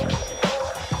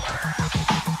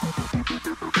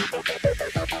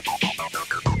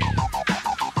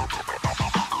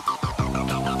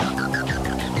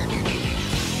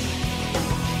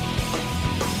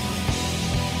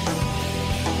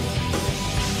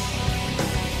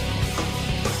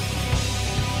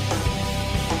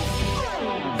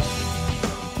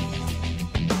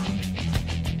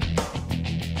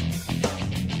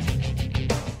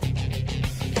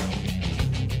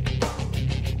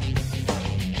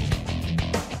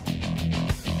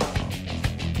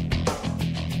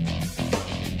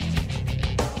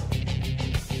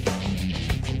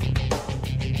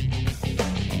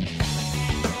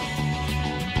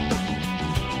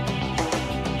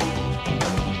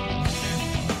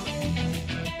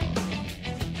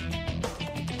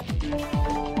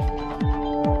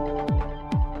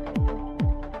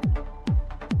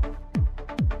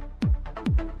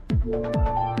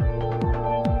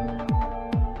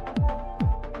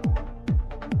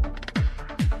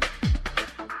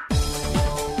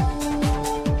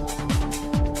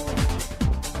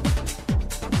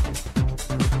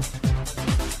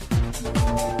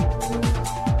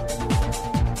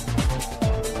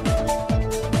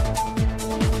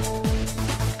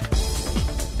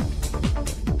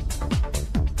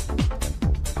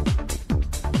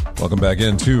 Welcome back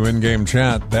into In-Game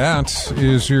Chat. That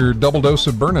is your double dose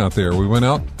of Burnout there. We went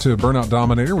out to Burnout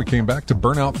Dominator. We came back to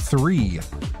Burnout 3.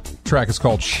 The track is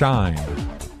called Shine.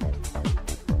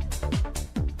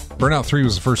 Burnout 3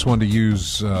 was the first one to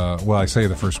use, I say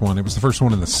the first one. It was the first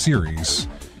one in the series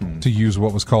to use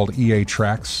what was called EA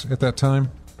Tracks at that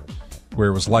time, where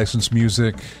it was licensed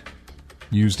music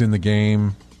used in the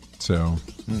game. So,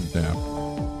 yeah.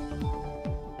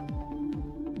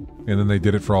 And then they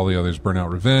did it for all the others.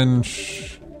 Burnout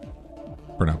Revenge,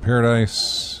 Burnout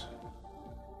Paradise.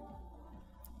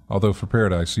 Although for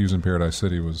Paradise, using Paradise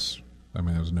City it was a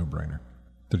no-brainer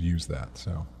to use that.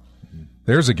 So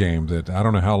there's a game that I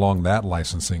don't know how long that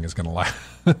licensing is going to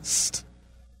last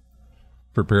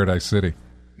for Paradise City.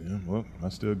 Yeah, well, I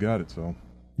still got it, so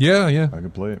yeah, I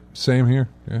can play it. Same here.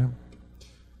 Yeah.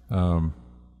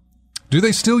 Do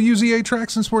they still use EA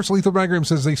Tracks in sports? Lethal Diagram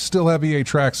says they still have EA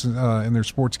Tracks in their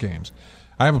sports games.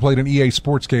 I haven't played an EA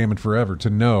sports game in forever to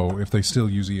know if they still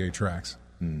use EA Tracks.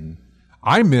 Mm-hmm.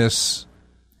 I miss,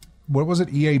 what was it,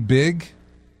 EA Big?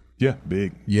 Yeah,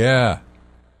 Big. Yeah.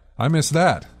 I miss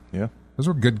that. Yeah. Those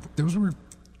were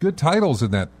good titles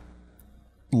in that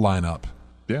lineup.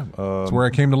 Yeah. That's where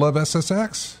I came to love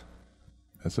SSX.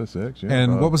 SSX, yeah.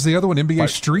 And what was the other one? NBA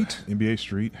Street? NBA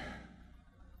Street.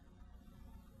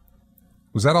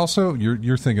 Was that also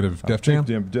you're thinking of Def Jam?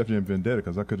 Def Jam Vendetta,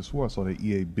 because I could have swore I saw the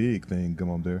EA Big thing come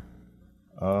on there.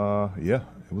 Yeah,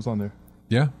 it was on there.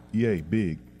 Yeah, EA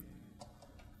Big.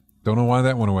 Don't know why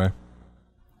that went away.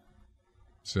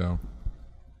 So,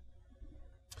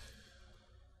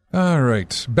 all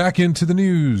right, back into the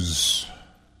news.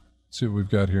 Let's see what we've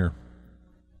got here.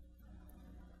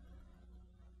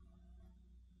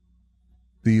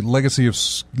 The Legacy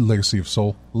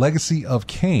of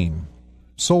Kain,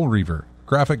 Soul Reaver,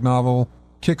 graphic novel,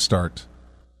 Kickstarter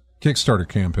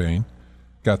campaign,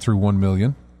 got through $1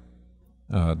 million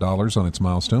on its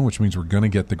milestone, which means we're going to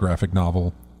get the graphic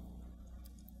novel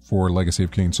for Legacy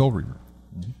of Kain, Soul Reaver.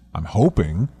 Mm-hmm. I'm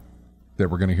hoping that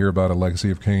we're going to hear about a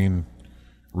Legacy of Kain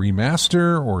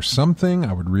remaster or something.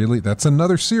 That's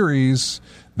another series.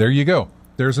 There you go.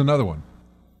 There's another one.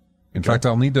 In fact,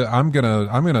 I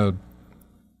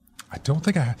don't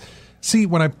think see,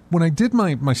 when I did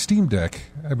my Steam Deck,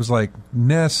 I was like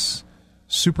NES,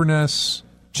 Super NES,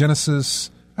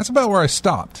 Genesis. That's about where I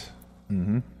stopped.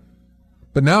 Mm-hmm.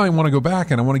 But now I want to go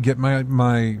back and I want to get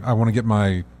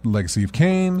my Legacy of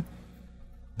Kain,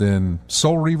 then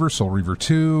Soul Reaver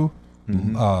 2,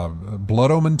 mm-hmm.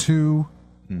 Blood Omen 2,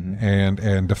 mm-hmm.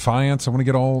 and Defiance. I want to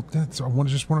get all that. I want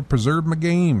to preserve my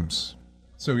games.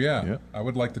 So yeah, I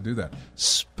would like to do that,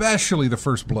 especially the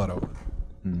first Blood Omen.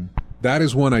 Mm-hmm. That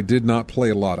is one I did not play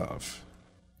a lot of.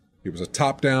 It was a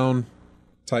top-down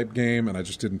type game, and I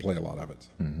just didn't play a lot of it.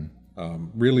 Mm-hmm.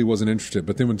 Really wasn't interested.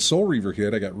 But then when Soul Reaver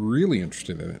hit, I got really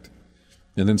interested in it.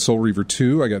 And then Soul Reaver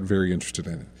 2, I got very interested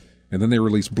in it. And then they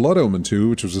released Blood Omen 2,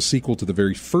 which was a sequel to the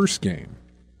very first game.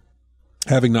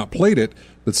 Having not played it,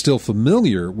 but still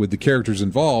familiar with the characters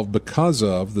involved because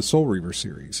of the Soul Reaver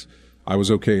series, I was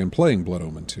okay in playing Blood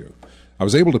Omen 2. I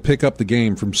was able to pick up the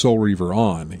game from Soul Reaver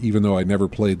on, even though I never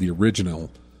played the original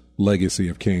Legacy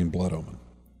of Kain Blood Omen.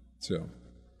 So,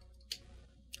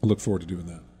 I look forward to doing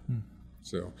that.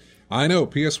 So, I know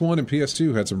PS1 and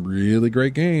PS2 had some really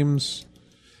great games.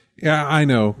 Yeah, I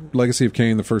know. Legacy of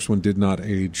Kain, the first one, did not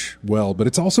age well, but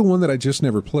it's also one that I just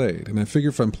never played. And I figure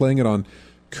if I'm playing it on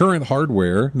current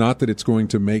hardware, not that it's going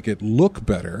to make it look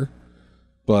better,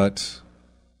 but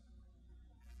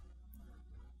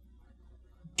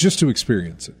just to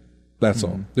experience it. That's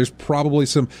all. There's probably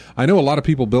some... I know a lot of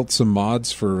people built some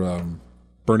mods for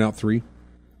Burnout 3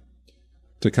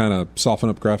 to kind of soften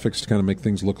up graphics, to kind of make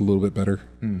things look a little bit better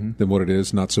than what it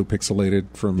is, not so pixelated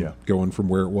from going from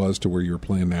where it was to where you're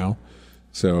playing now.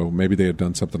 So maybe they had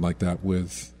done something like that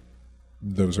with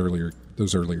those earlier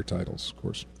titles, of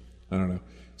course. I don't know.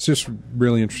 It's just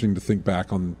really interesting to think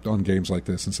back on games like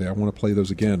this and say, I want to play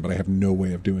those again, but I have no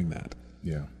way of doing that.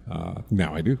 Yeah.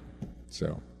 Now I do.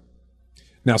 So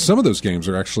now some of those games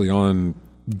are actually on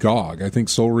GOG. I think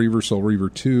Soul Reaver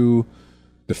 2,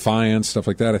 Defiance, stuff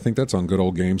like that. I think that's on Good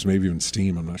Old Games, maybe even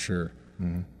Steam. I'm not sure.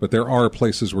 But there are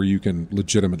places where you can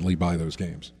legitimately buy those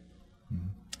games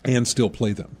and still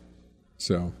play them.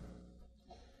 So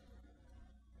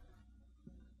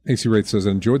AC Wraith says,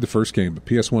 I enjoyed the first game, but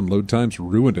PS1 load times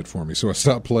ruined it for me. So I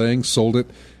stopped playing, sold it,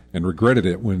 and regretted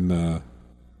it when the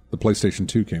PlayStation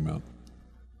 2 came out.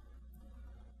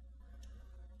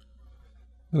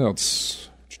 What else?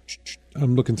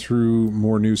 I'm looking through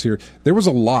more news here. There was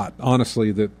a lot,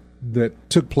 honestly, that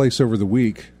took place over the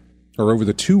week, or over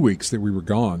the 2 weeks that we were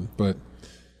gone, but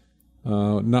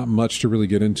not much to really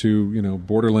get into. You know,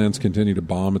 Borderlands continued to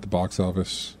bomb at the box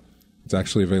office. It's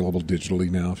actually available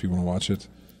digitally now if you want to watch it.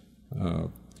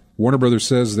 Warner Brothers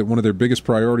says that one of their biggest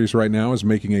priorities right now is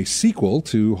making a sequel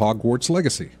to Hogwarts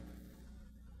Legacy.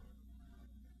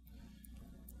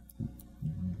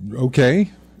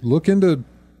 Okay, look into...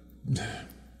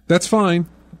 That's fine.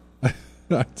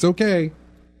 It's okay.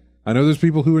 I know there's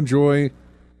people who enjoy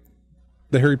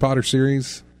the Harry Potter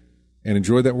series and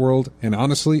enjoy that world, and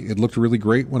honestly, it looked really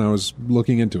great when I was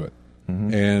looking into it.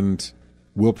 And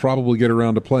we'll probably get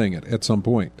around to playing it at some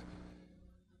point.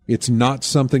 It's not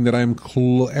something that I'm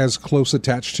as close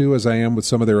attached to as I am with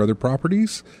some of their other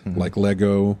properties, like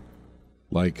Lego,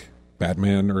 like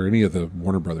Batman, or any of the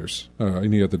Warner Brothers,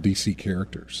 any of the DC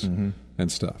characters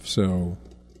and stuff. So,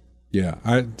 yeah,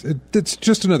 it's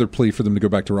just another plea for them to go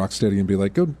back to Rocksteady and be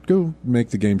like, go make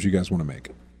the games you guys want to make.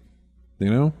 You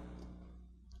know?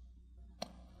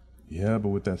 Yeah, but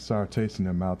with that sour taste in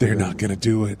their mouth, they're not going to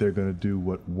do it. They're going to do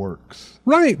what works.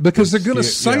 Right, because they're going to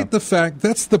cite the fact,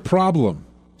 that's the problem.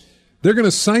 They're going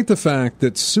to cite the fact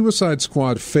that Suicide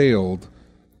Squad failed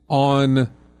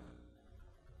on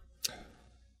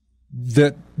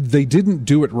that they didn't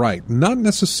do it right. Not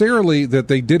necessarily that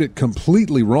they did it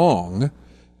completely wrong,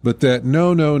 but that,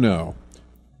 no.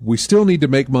 We still need to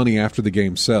make money after the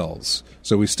game sells.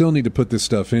 So we still need to put this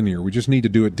stuff in here. We just need to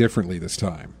do it differently this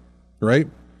time. Right?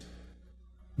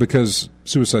 Because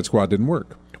Suicide Squad didn't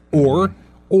work.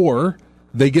 Or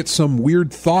they get some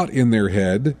weird thought in their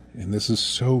head, and this is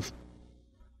so...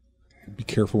 Be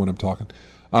careful when I'm talking.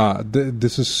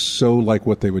 This is so like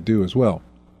what they would do as well.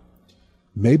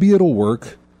 Maybe it'll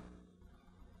work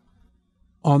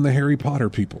on the Harry Potter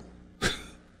people.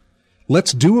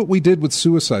 Let's do what we did with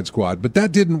Suicide Squad, but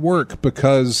that didn't work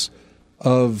because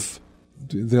of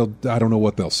I don't know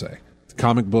what they'll say.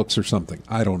 Comic books or something.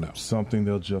 I don't know. Something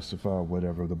they'll justify or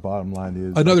whatever. The bottom line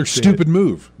is another stupid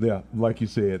move. Yeah, like you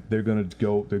said, they're gonna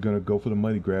go for the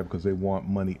money grab because they want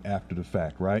money after the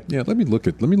fact, right? Yeah, let me look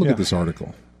at this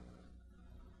article.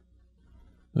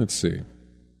 Let's see.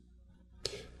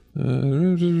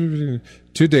 To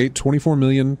date, 24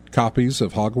 million copies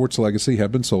of Hogwarts Legacy have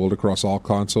been sold across all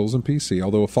consoles and PC.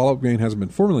 Although a follow-up game hasn't been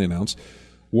formally announced,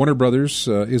 Warner Brothers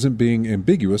isn't being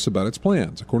ambiguous about its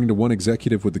plans. According to one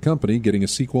executive with the company, getting a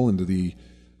sequel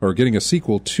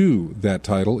to that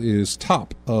title is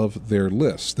top of their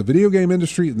list. The video game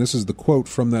industry, and this is the quote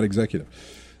from that executive,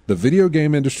 the video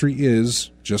game industry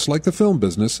is, just like the film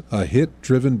business, a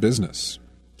hit-driven business.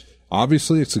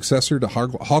 Obviously, a successor to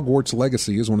Hogwarts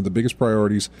Legacy is one of the biggest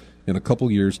priorities in a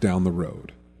couple years down the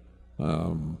road.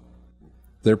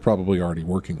 They're probably already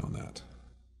working on that,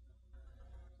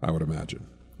 I would imagine.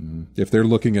 Mm-hmm. If they're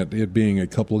looking at it being a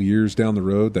couple years down the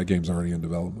road, that game's already in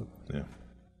development. Yeah.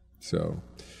 So,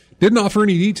 didn't offer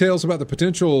any details about the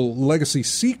potential Legacy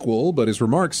sequel, but his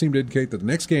remarks seem to indicate that the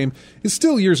next game is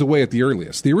still years away at the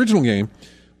earliest. The original game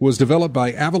was developed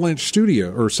by Avalanche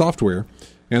Software,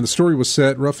 and the story was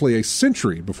set roughly a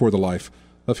century before the life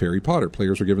of Harry Potter.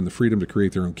 Players were given the freedom to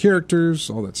create their own characters,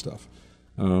 all that stuff.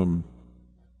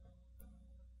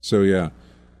 So yeah,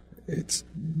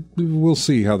 we'll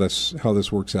see how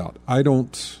this works out. I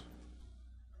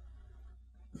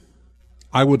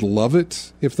would love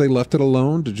it if they left it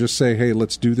alone to just say, hey,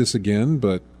 let's do this again,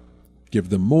 but give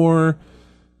them more,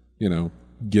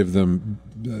 give them,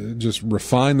 just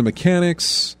refine the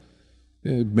mechanics,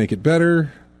 make it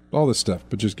better, all this stuff,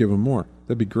 but just give them more.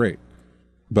 That'd be great.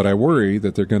 But I worry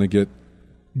that they're going to get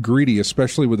greedy,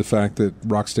 especially with the fact that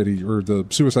Rocksteady or the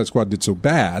Suicide Squad did so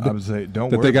bad I would say,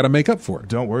 they got to make up for it.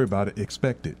 Don't worry about it.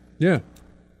 Expect it. Yeah.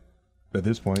 At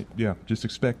this point, yeah, just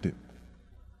expect it.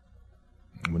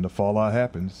 When the fallout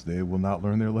happens, they will not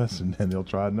learn their lesson, and they'll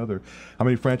try another. How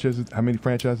many franchises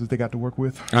they got to work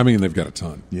with? I mean, they've got a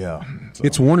ton. Yeah. So.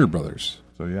 It's Warner Brothers.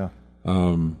 So, yeah.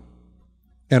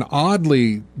 And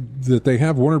oddly, that they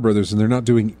have Warner Brothers and they're not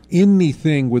doing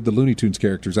anything with the Looney Tunes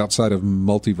characters outside of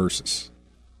Multiverses.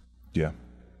 Yeah.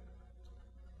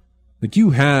 Like,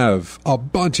 you have a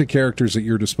bunch of characters at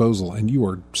your disposal, and you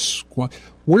are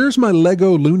where's my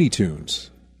Lego Looney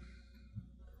Tunes?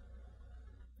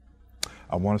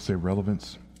 I want to say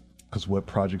relevance, because what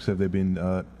projects have they been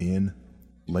in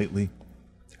lately?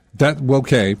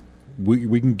 Okay.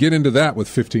 We can get into that with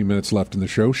 15 minutes left in the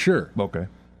show, sure. Okay.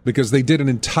 Because they did an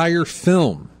entire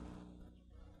film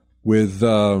with,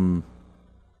 what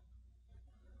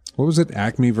was it?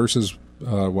 Acme versus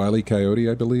Wile E. Coyote,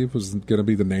 I believe, was going to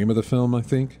be the name of the film, I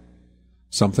think.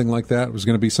 Something like that. It was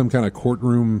going to be some kind of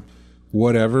courtroom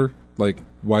whatever. Like,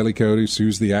 Wile E. Coyote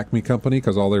sues the Acme company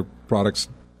because all their products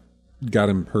got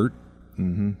him hurt.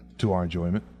 Mm-hmm. To our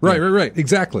enjoyment. Right.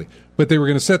 Exactly. But they were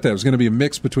going to set that. It was going to be a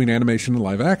mix between animation and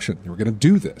live action. They were going to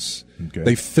do this. Okay.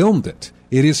 They filmed it.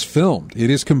 It is filmed. It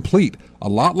is complete. A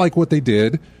lot like what they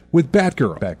did with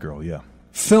Batgirl. Batgirl, yeah.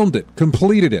 Filmed it,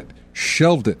 completed it,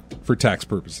 shelved it for tax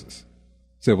purposes.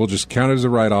 So we'll just count it as a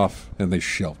write-off, and they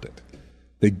shelved it.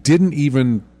 They didn't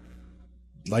even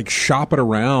shop it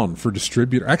around for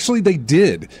distributor. Actually, they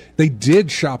did. They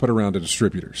did shop it around to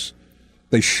distributors.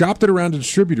 They shopped it around to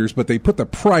distributors, but they put the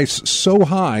price so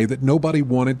high that nobody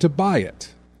wanted to buy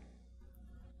it.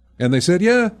 And they said,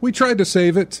 yeah, we tried to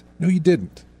save it. No, you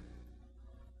didn't.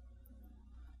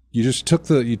 You just took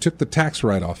the tax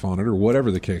write-off on it, or whatever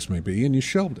the case may be, and you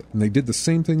shelved it. And they did the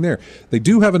same thing there. They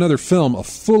do have another film, a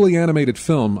fully animated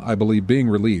film, I believe, being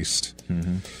released.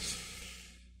 Mm-hmm.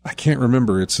 I can't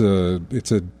remember. It's a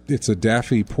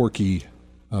Daffy Porky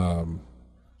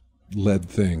led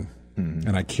thing. Mm-hmm.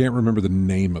 And I can't remember the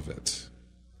name of it.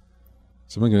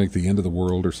 Something like The End of the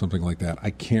World or something like that.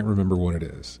 I can't remember what it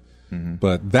is. Mm-hmm.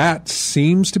 But that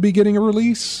seems to be getting a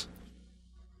release.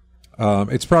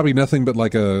 It's probably nothing but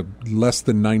like a less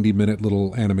than 90-minute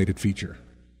little animated feature.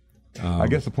 I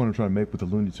guess the point I'm trying to make with the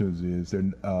Looney Tunes is,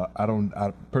 I don't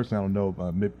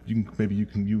know. Maybe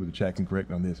you with the chat can correct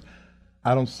me on this.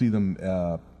 I don't see them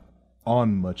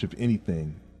on much of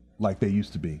anything like they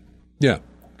used to be. Yeah.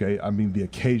 Okay, I mean, the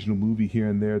occasional movie here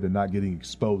and there, they're not getting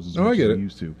exposed as much as they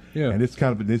used to. Yeah. And it's a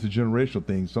generational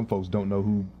thing. Some folks don't know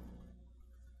who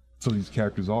some of these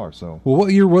characters are. So, well,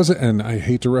 what year was it? And I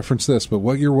hate to reference this, but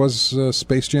what year was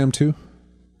Space Jam 2?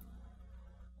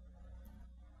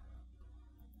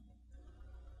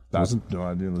 No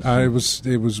idea. Was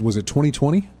it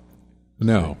 2020?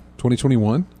 No,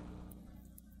 2021.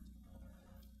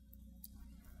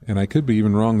 And I could be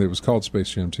even wrong that it was called Space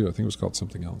Jam 2. I think it was called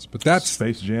something else. But that's...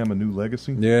 Space Jam: A New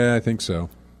Legacy? Yeah, I think so.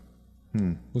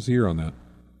 What's the year on that?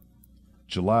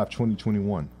 July of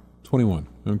 2021. 21.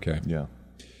 Okay. Yeah.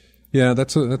 Yeah,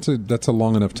 that's a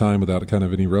long enough time without kind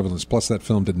of any relevance. Plus, that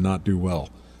film did not do well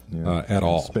at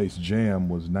all. Space Jam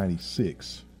was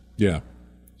 96. Yeah.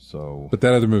 So, but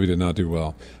that other movie did not do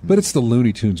well. But it's the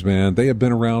Looney Tunes, man. They have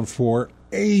been around for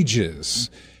ages.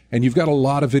 And you've got a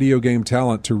lot of video game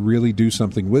talent to really do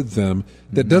something with them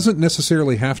that doesn't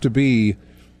necessarily have to be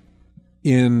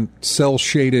in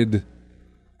cel-shaded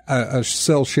a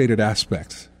cel-shaded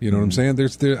aspect. You know what I'm saying?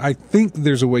 I think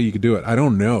there's a way you could do it. I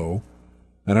don't know.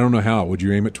 And I don't know how. Would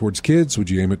you aim it towards kids? Would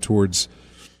you aim it towards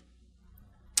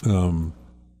people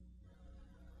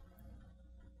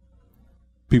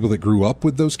that grew up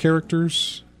with those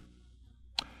characters?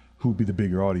 Who would be the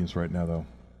bigger audience right now, though?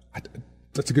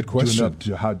 That's a good question.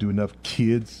 Do enough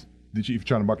kids? If you're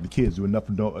trying to market the kids, do enough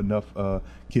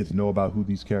kids know about who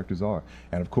these characters are?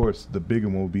 And of course, the bigger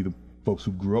one would be the folks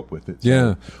who grew up with it. So.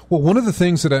 Yeah. Well, one of the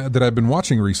things that I've been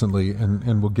watching recently,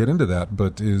 and we'll get into that,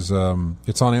 but is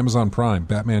it's on Amazon Prime,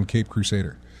 Batman Caped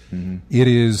Crusader. It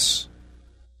is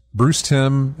Bruce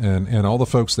Timm and all the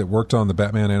folks that worked on the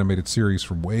Batman animated series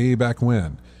from way back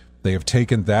when. They have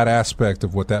taken that aspect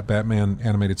of what that Batman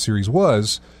animated series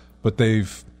was, but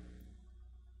they've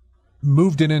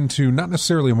moved it into not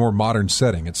necessarily a more modern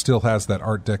setting. It still has that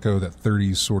Art Deco, that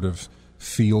 30s sort of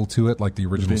feel to it, like the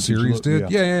original series did.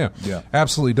 Yeah.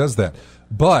 Absolutely does that.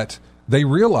 But they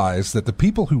realize that the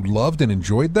people who loved and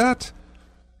enjoyed that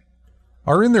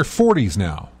are in their 40s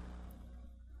now.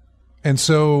 And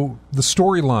so the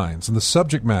storylines and the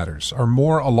subject matters are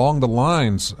more along the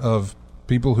lines of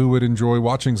people who would enjoy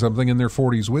watching something in their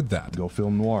 40s with that. Go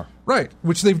film noir. Right,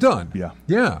 which they've done. Yeah.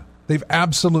 Yeah. They've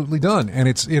absolutely done. And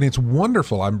it's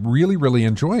wonderful. I'm really, really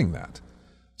enjoying that.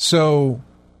 So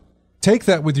take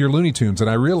that with your Looney Tunes, and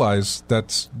I realize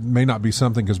that may not be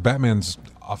something because Batman's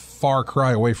a far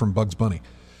cry away from Bugs Bunny.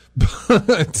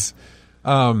 But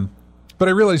I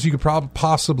realize you could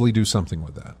possibly do something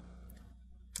with that.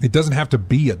 It doesn't have to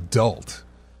be adult.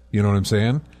 You know what I'm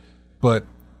saying? But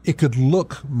it could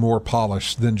look more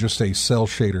polished than just a cell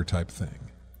shader type thing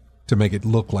to make it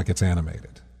look like it's animated.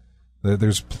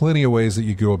 There's plenty of ways that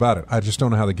you go about it. I just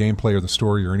don't know how the gameplay or the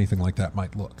story or anything like that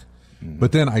might look.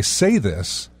 But then I say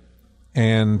this,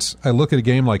 and I look at a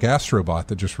game like Astrobot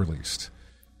that just released.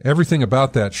 Everything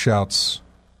about that shouts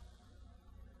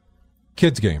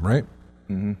kids game, right?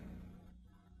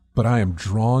 But I am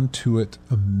drawn to it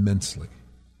immensely.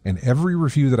 And every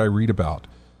review that I read about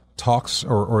talks,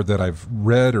 or that I've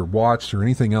read or watched or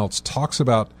anything else, talks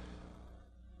about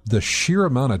the sheer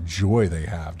amount of joy they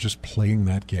have just playing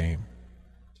that game.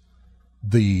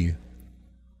 The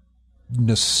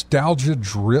nostalgia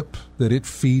drip that it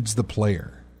feeds the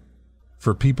player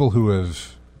for people who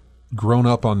have grown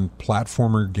up on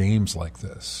platformer games like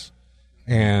this.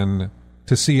 And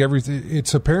to see everything,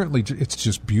 it's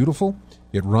just beautiful.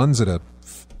 It runs at a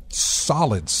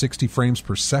solid 60 frames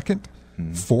per second,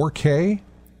 4K.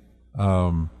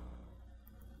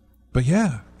 But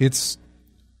yeah,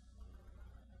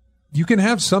 you can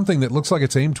have something that looks like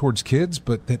it's aimed towards kids,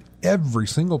 but that every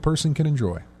single person can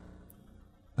enjoy.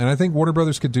 And I think Warner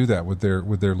Brothers could do that with their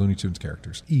Looney Tunes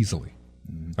characters easily.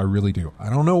 I really do. I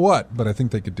don't know what, but I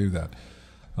think they could do that.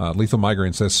 Lethal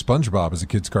Migraine says SpongeBob is a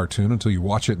kid's cartoon until you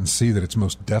watch it and see that it's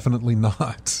most definitely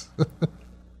not.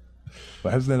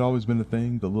 But hasn't that always been the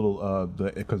thing? The little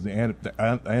because the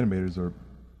animators are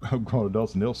grown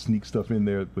adults and they'll sneak stuff in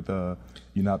there with if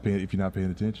you're not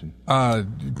paying attention.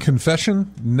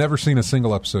 Confession: never seen a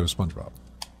single episode of SpongeBob.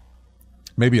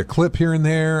 Maybe a clip here and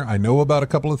there. I know about a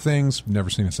couple of things. Never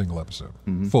seen a single episode,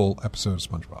 full episode of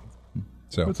SpongeBob.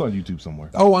 So it's on YouTube somewhere.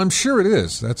 Oh, I'm sure it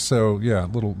is. That's so. Yeah,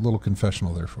 little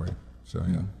confessional there for you. So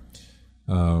yeah.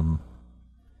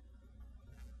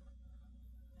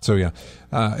 So yeah.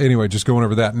 Anyway, just going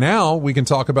over that. Now we can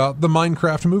talk about the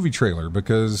Minecraft movie trailer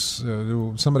because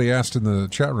somebody asked in the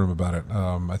chat room about it.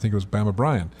 I think it was Bama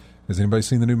Bryan. Has anybody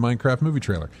seen the new Minecraft movie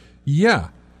trailer? Yeah.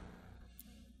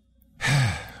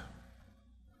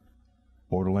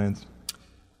 Borderlands.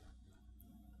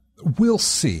 We'll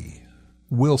see.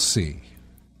 We'll see.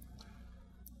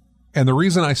 And the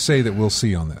reason I say that we'll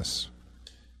see on this,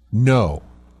 no,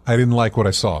 I didn't like what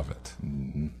I saw of it.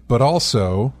 But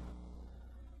also,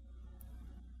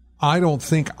 I don't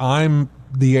think I'm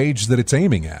the age that it's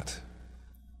aiming at.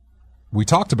 We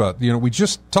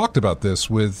just talked about this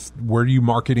with where are you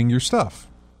marketing your stuff?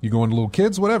 You going to little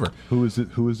kids, whatever. Who is it?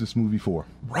 Who is this movie for?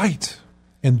 Right.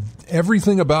 And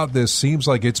everything about this seems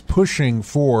like it's pushing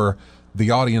for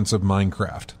the audience of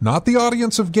Minecraft, not the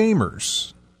audience of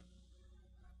gamers.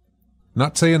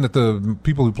 Not saying that the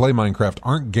people who play Minecraft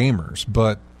aren't gamers,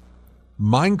 but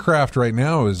Minecraft right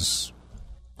now is,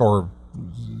 or...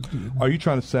 Are you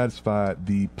trying to satisfy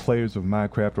the players of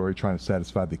Minecraft, or are you trying to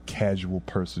satisfy the casual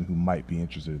person who might be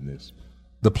interested in this?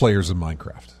 The players of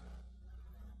Minecraft.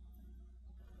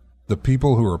 The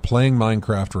people who are playing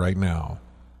Minecraft right now,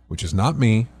 which is not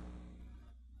me,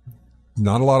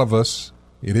 not a lot of us.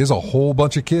 It is a whole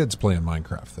bunch of kids playing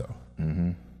Minecraft, though.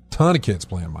 Mm-hmm. Ton of kids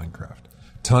playing Minecraft.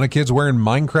 Ton of kids wearing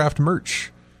Minecraft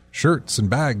merch, shirts and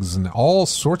bags and all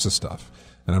sorts of stuff.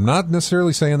 And I'm not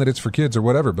necessarily saying that it's for kids or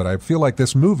whatever, but I feel like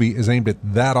this movie is aimed at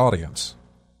that audience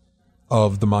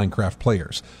of the Minecraft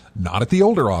players, not at the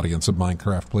older audience of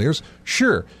Minecraft players.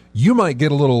 Sure, you might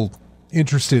get a little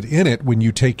interested in it when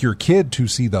you take your kid to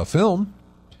see the film,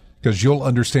 because you'll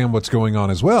understand what's going on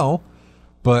as well,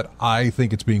 but I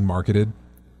think it's being marketed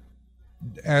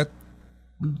at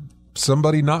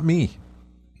somebody, not me.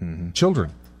 Mm-hmm.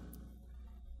 Children.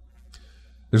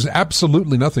 There's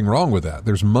absolutely nothing wrong with that.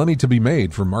 There's money to be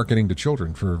made for marketing to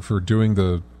children, for doing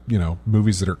the,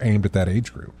 movies that are aimed at that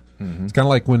age group. Mm-hmm. It's kind of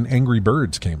like when Angry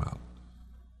Birds came out.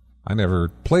 I never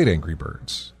played Angry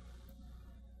Birds.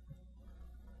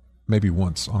 Maybe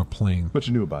once on a plane. But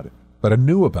you knew about it. But I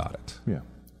knew about it. Yeah.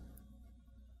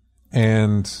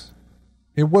 And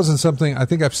it wasn't something, I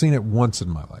think I've seen it once in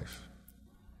my life.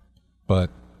 But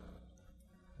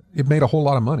it made a whole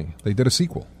lot of money. They did a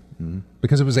sequel. Mm-hmm.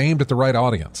 Because it was aimed at the right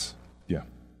audience. Yeah.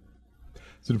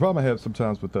 So the problem I have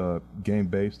sometimes with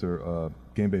game-based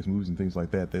movies and things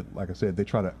like that, like I said, they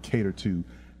try to cater to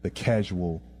the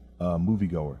casual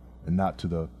moviegoer and not to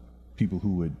the people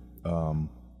who would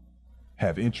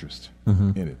have interest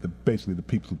in it. Basically, the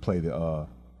people who play the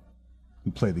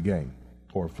game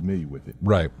or are familiar with it.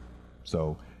 Right.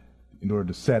 So, in order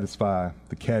to satisfy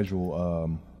the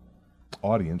casual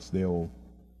audience, they'll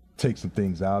take some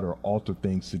things out or alter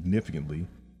things significantly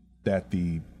that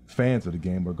the fans of the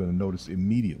game are going to notice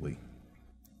immediately.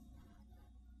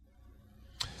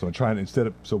 So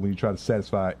when you try to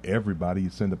satisfy everybody,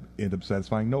 you end up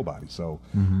satisfying nobody. So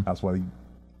that's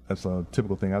a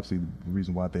typical thing I've seen. The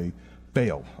reason why they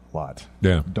fail a lot.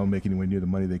 Yeah. Don't make anywhere near the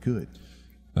money they could.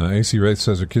 AC Wraith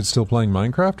says, are kids still playing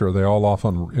Minecraft, or are they all off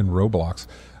in Roblox?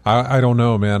 I don't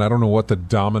know, man. I don't know what the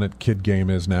dominant kid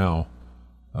game is now.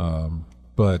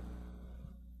 But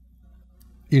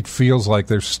it feels like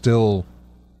there's still...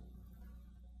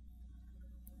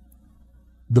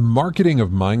 The marketing of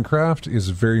Minecraft is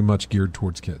very much geared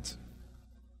towards kids.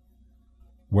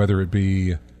 Whether it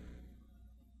be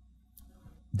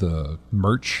the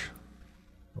merch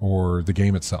or the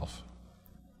game itself.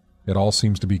 It all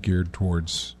seems to be geared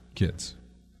towards kids.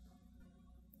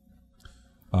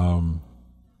 So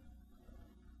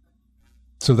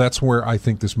that's where I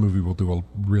think this movie will do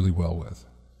really well with.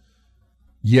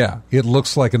 Yeah, it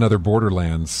looks like another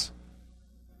Borderlands,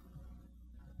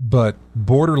 but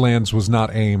Borderlands was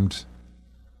not aimed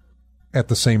at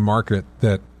the same market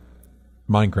that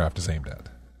Minecraft is aimed at.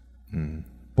 Mm.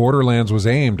 Borderlands was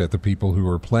aimed at the people who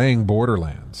are playing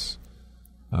Borderlands,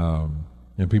 and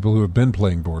people who have been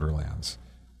playing Borderlands.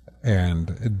 And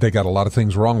they got a lot of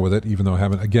things wrong with it, even though I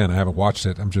haven't watched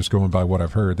it. I'm just going by what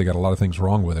I've heard. They got a lot of things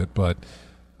wrong with it, but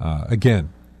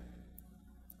again,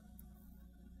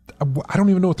 I don't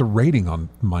even know what the rating on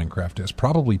Minecraft is.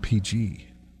 Probably PG.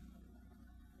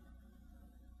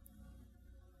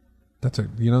 That's a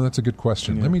good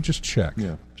question. Yeah. Let me just check.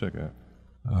 Yeah, check it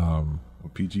out.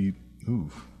 PG,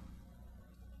 oof.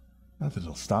 Not that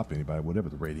it'll stop anybody, whatever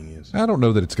the rating is. I don't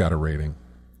know that it's got a rating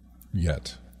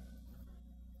yet.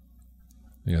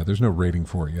 Yeah, there's no rating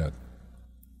for it yet.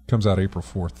 Comes out April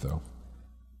 4th, though.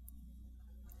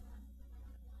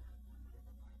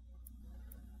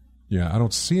 Yeah, I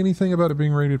don't see anything about it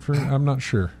being rated for... I'm not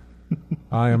sure.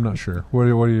 I am not sure. What?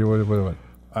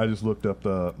 I just looked up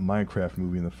the Minecraft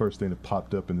movie, and the first thing that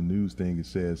popped up in the news thing, it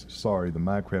says, sorry, the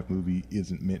Minecraft movie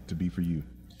isn't meant to be for you.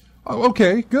 Oh,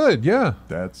 okay, good, yeah.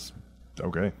 That's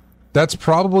okay. That's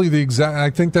probably I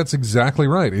think that's exactly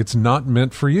right. It's not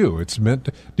meant for you. It's meant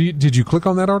to, did you click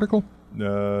on that article?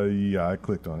 Yeah, I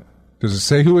clicked on it. Does it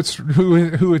say who it's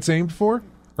aimed for?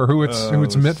 Or who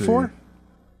it's meant for?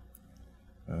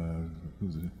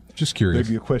 Who's it? Just curious.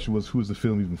 Maybe your question was, who's the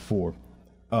film even for?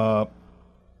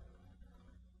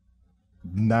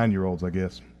 9-year-olds, I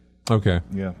guess. Okay.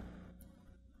 Yeah.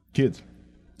 Kids.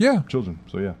 Yeah. Children.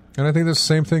 So yeah. And I think that's the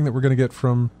same thing that we're going to get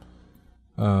from.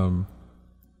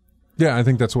 Yeah, I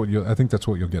think that's what you'll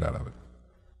get out of it.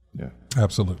 Yeah.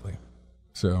 Absolutely.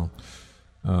 So,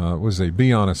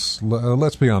 be honest.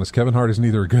 Let's be honest. Kevin Hart is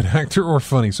neither a good actor or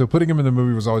funny, so putting him in the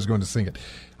movie was always going to sink it.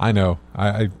 I know.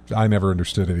 I never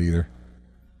understood it either.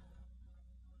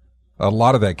 a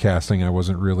lot of that casting I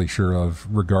wasn't really sure of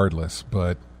regardless,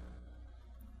 but...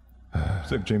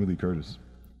 Except Jamie Lee Curtis.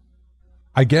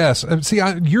 I guess. See,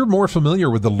 you're more familiar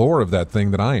with the lore of that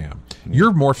thing than I am. Mm-hmm.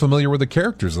 You're more familiar with the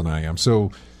characters than I am,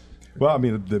 so... Well, I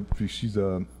mean, she's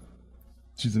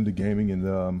into gaming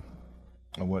and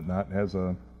whatnot.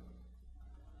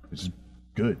 It's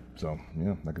good, so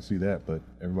yeah, I can see that. But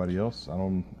everybody else, I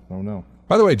don't know.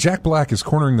 By the way, Jack Black is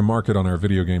cornering the market on our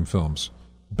video game films.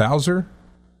 Bowser,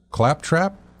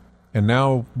 Claptrap, and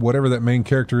now whatever that main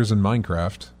character is in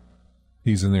Minecraft,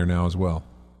 he's in there now as well.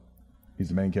 He's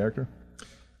the main character?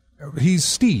 He's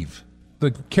Steve,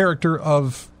 the character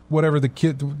of whatever the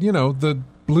kid, the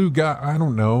blue guy. I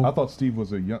don't know. I thought Steve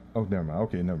was a young... Oh, never mind.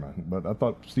 Okay, never mind. But I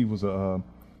thought Steve was a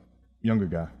younger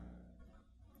guy.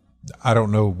 I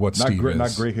don't know what Steve is.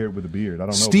 Not gray-haired with a beard. I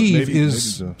don't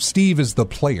know. Steve is the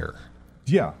player.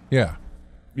 Yeah. Yeah.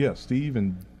 Yeah, Steve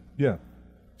and... Yeah.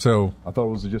 So... I thought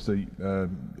it was just a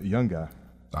young guy.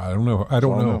 I don't know. I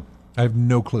don't know. I have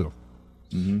no clue.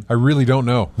 Mm-hmm. I really don't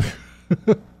know.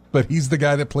 But he's the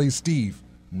guy that plays Steve.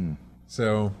 Mm.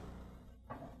 So...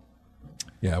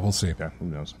 Yeah, we'll see. Yeah, who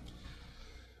knows?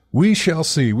 We shall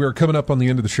see. We are coming up on the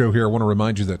end of the show here. I want to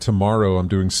remind you that tomorrow I'm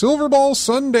doing Silver Ball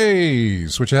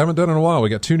Sundays, which I haven't done in a while. We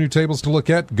got 2 new tables to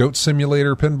look at, Goat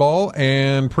Simulator Pinball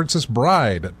and Princess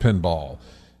Bride Pinball.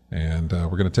 And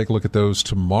we're going to take a look at those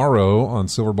tomorrow on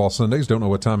Silver Ball Sundays. Don't know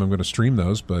what time I'm going to stream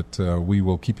those, but we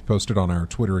will keep you posted on our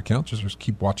Twitter account. Just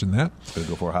keep watching that. Going to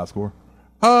go for a high score?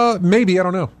 Maybe. I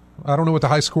don't know. I don't know what the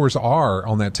high scores are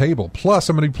on that table. Plus,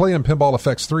 I'm going to be playing Pinball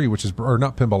FX 3, or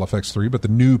not Pinball FX 3, but the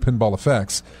new Pinball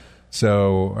FX.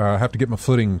 So I have to get my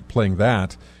footing playing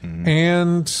that. Mm-hmm.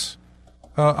 And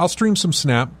I'll stream some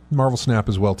Snap, Marvel Snap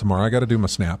as well tomorrow. I got to do my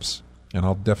snaps, and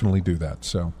I'll definitely do that.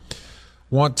 So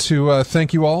want to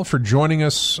thank you all for joining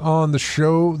us on the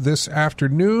show this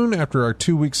afternoon after our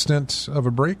 2-week stint of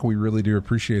a break. We really do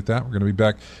appreciate that. We're going to be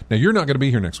back. Now, you're not going to be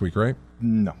here next week, right?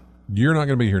 No. You're not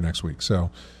going to be here next week,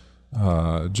 so...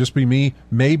 just be me.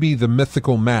 Maybe the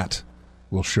mythical Matt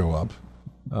will show up.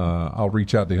 I'll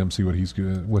reach out to him, see what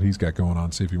he's got going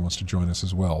on, see if he wants to join us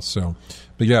as well. So,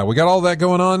 but yeah, we got all that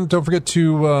going on. Don't forget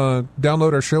to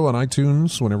download our show on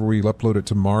iTunes whenever we upload it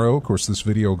tomorrow. Of course, this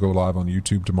video will go live on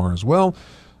YouTube tomorrow as well.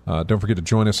 Don't forget to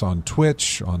join us on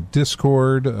Twitch, on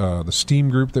Discord, the Steam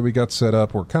group that we got set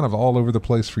up. We're kind of all over the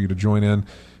place for you to join in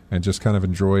and just kind of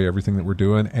enjoy everything that we're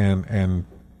doing and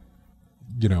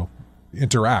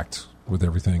interact with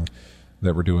everything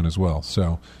that we're doing as well.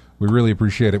 So we really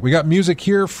appreciate it. We got music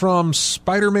here from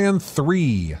Spider-Man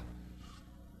 3,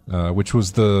 which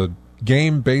was the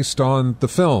game based on the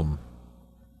film.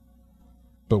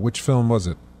 But which film was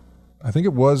it? I think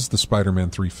it was the Spider-Man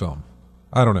 3 film.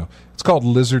 I don't know. It's called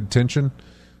Lizard Tension.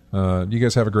 You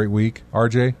guys have a great week.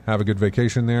 RJ, have a good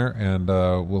vacation there. And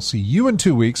we'll see you in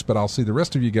 2 weeks, but I'll see the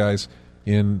rest of you guys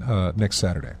in next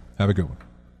Saturday. Have a good one.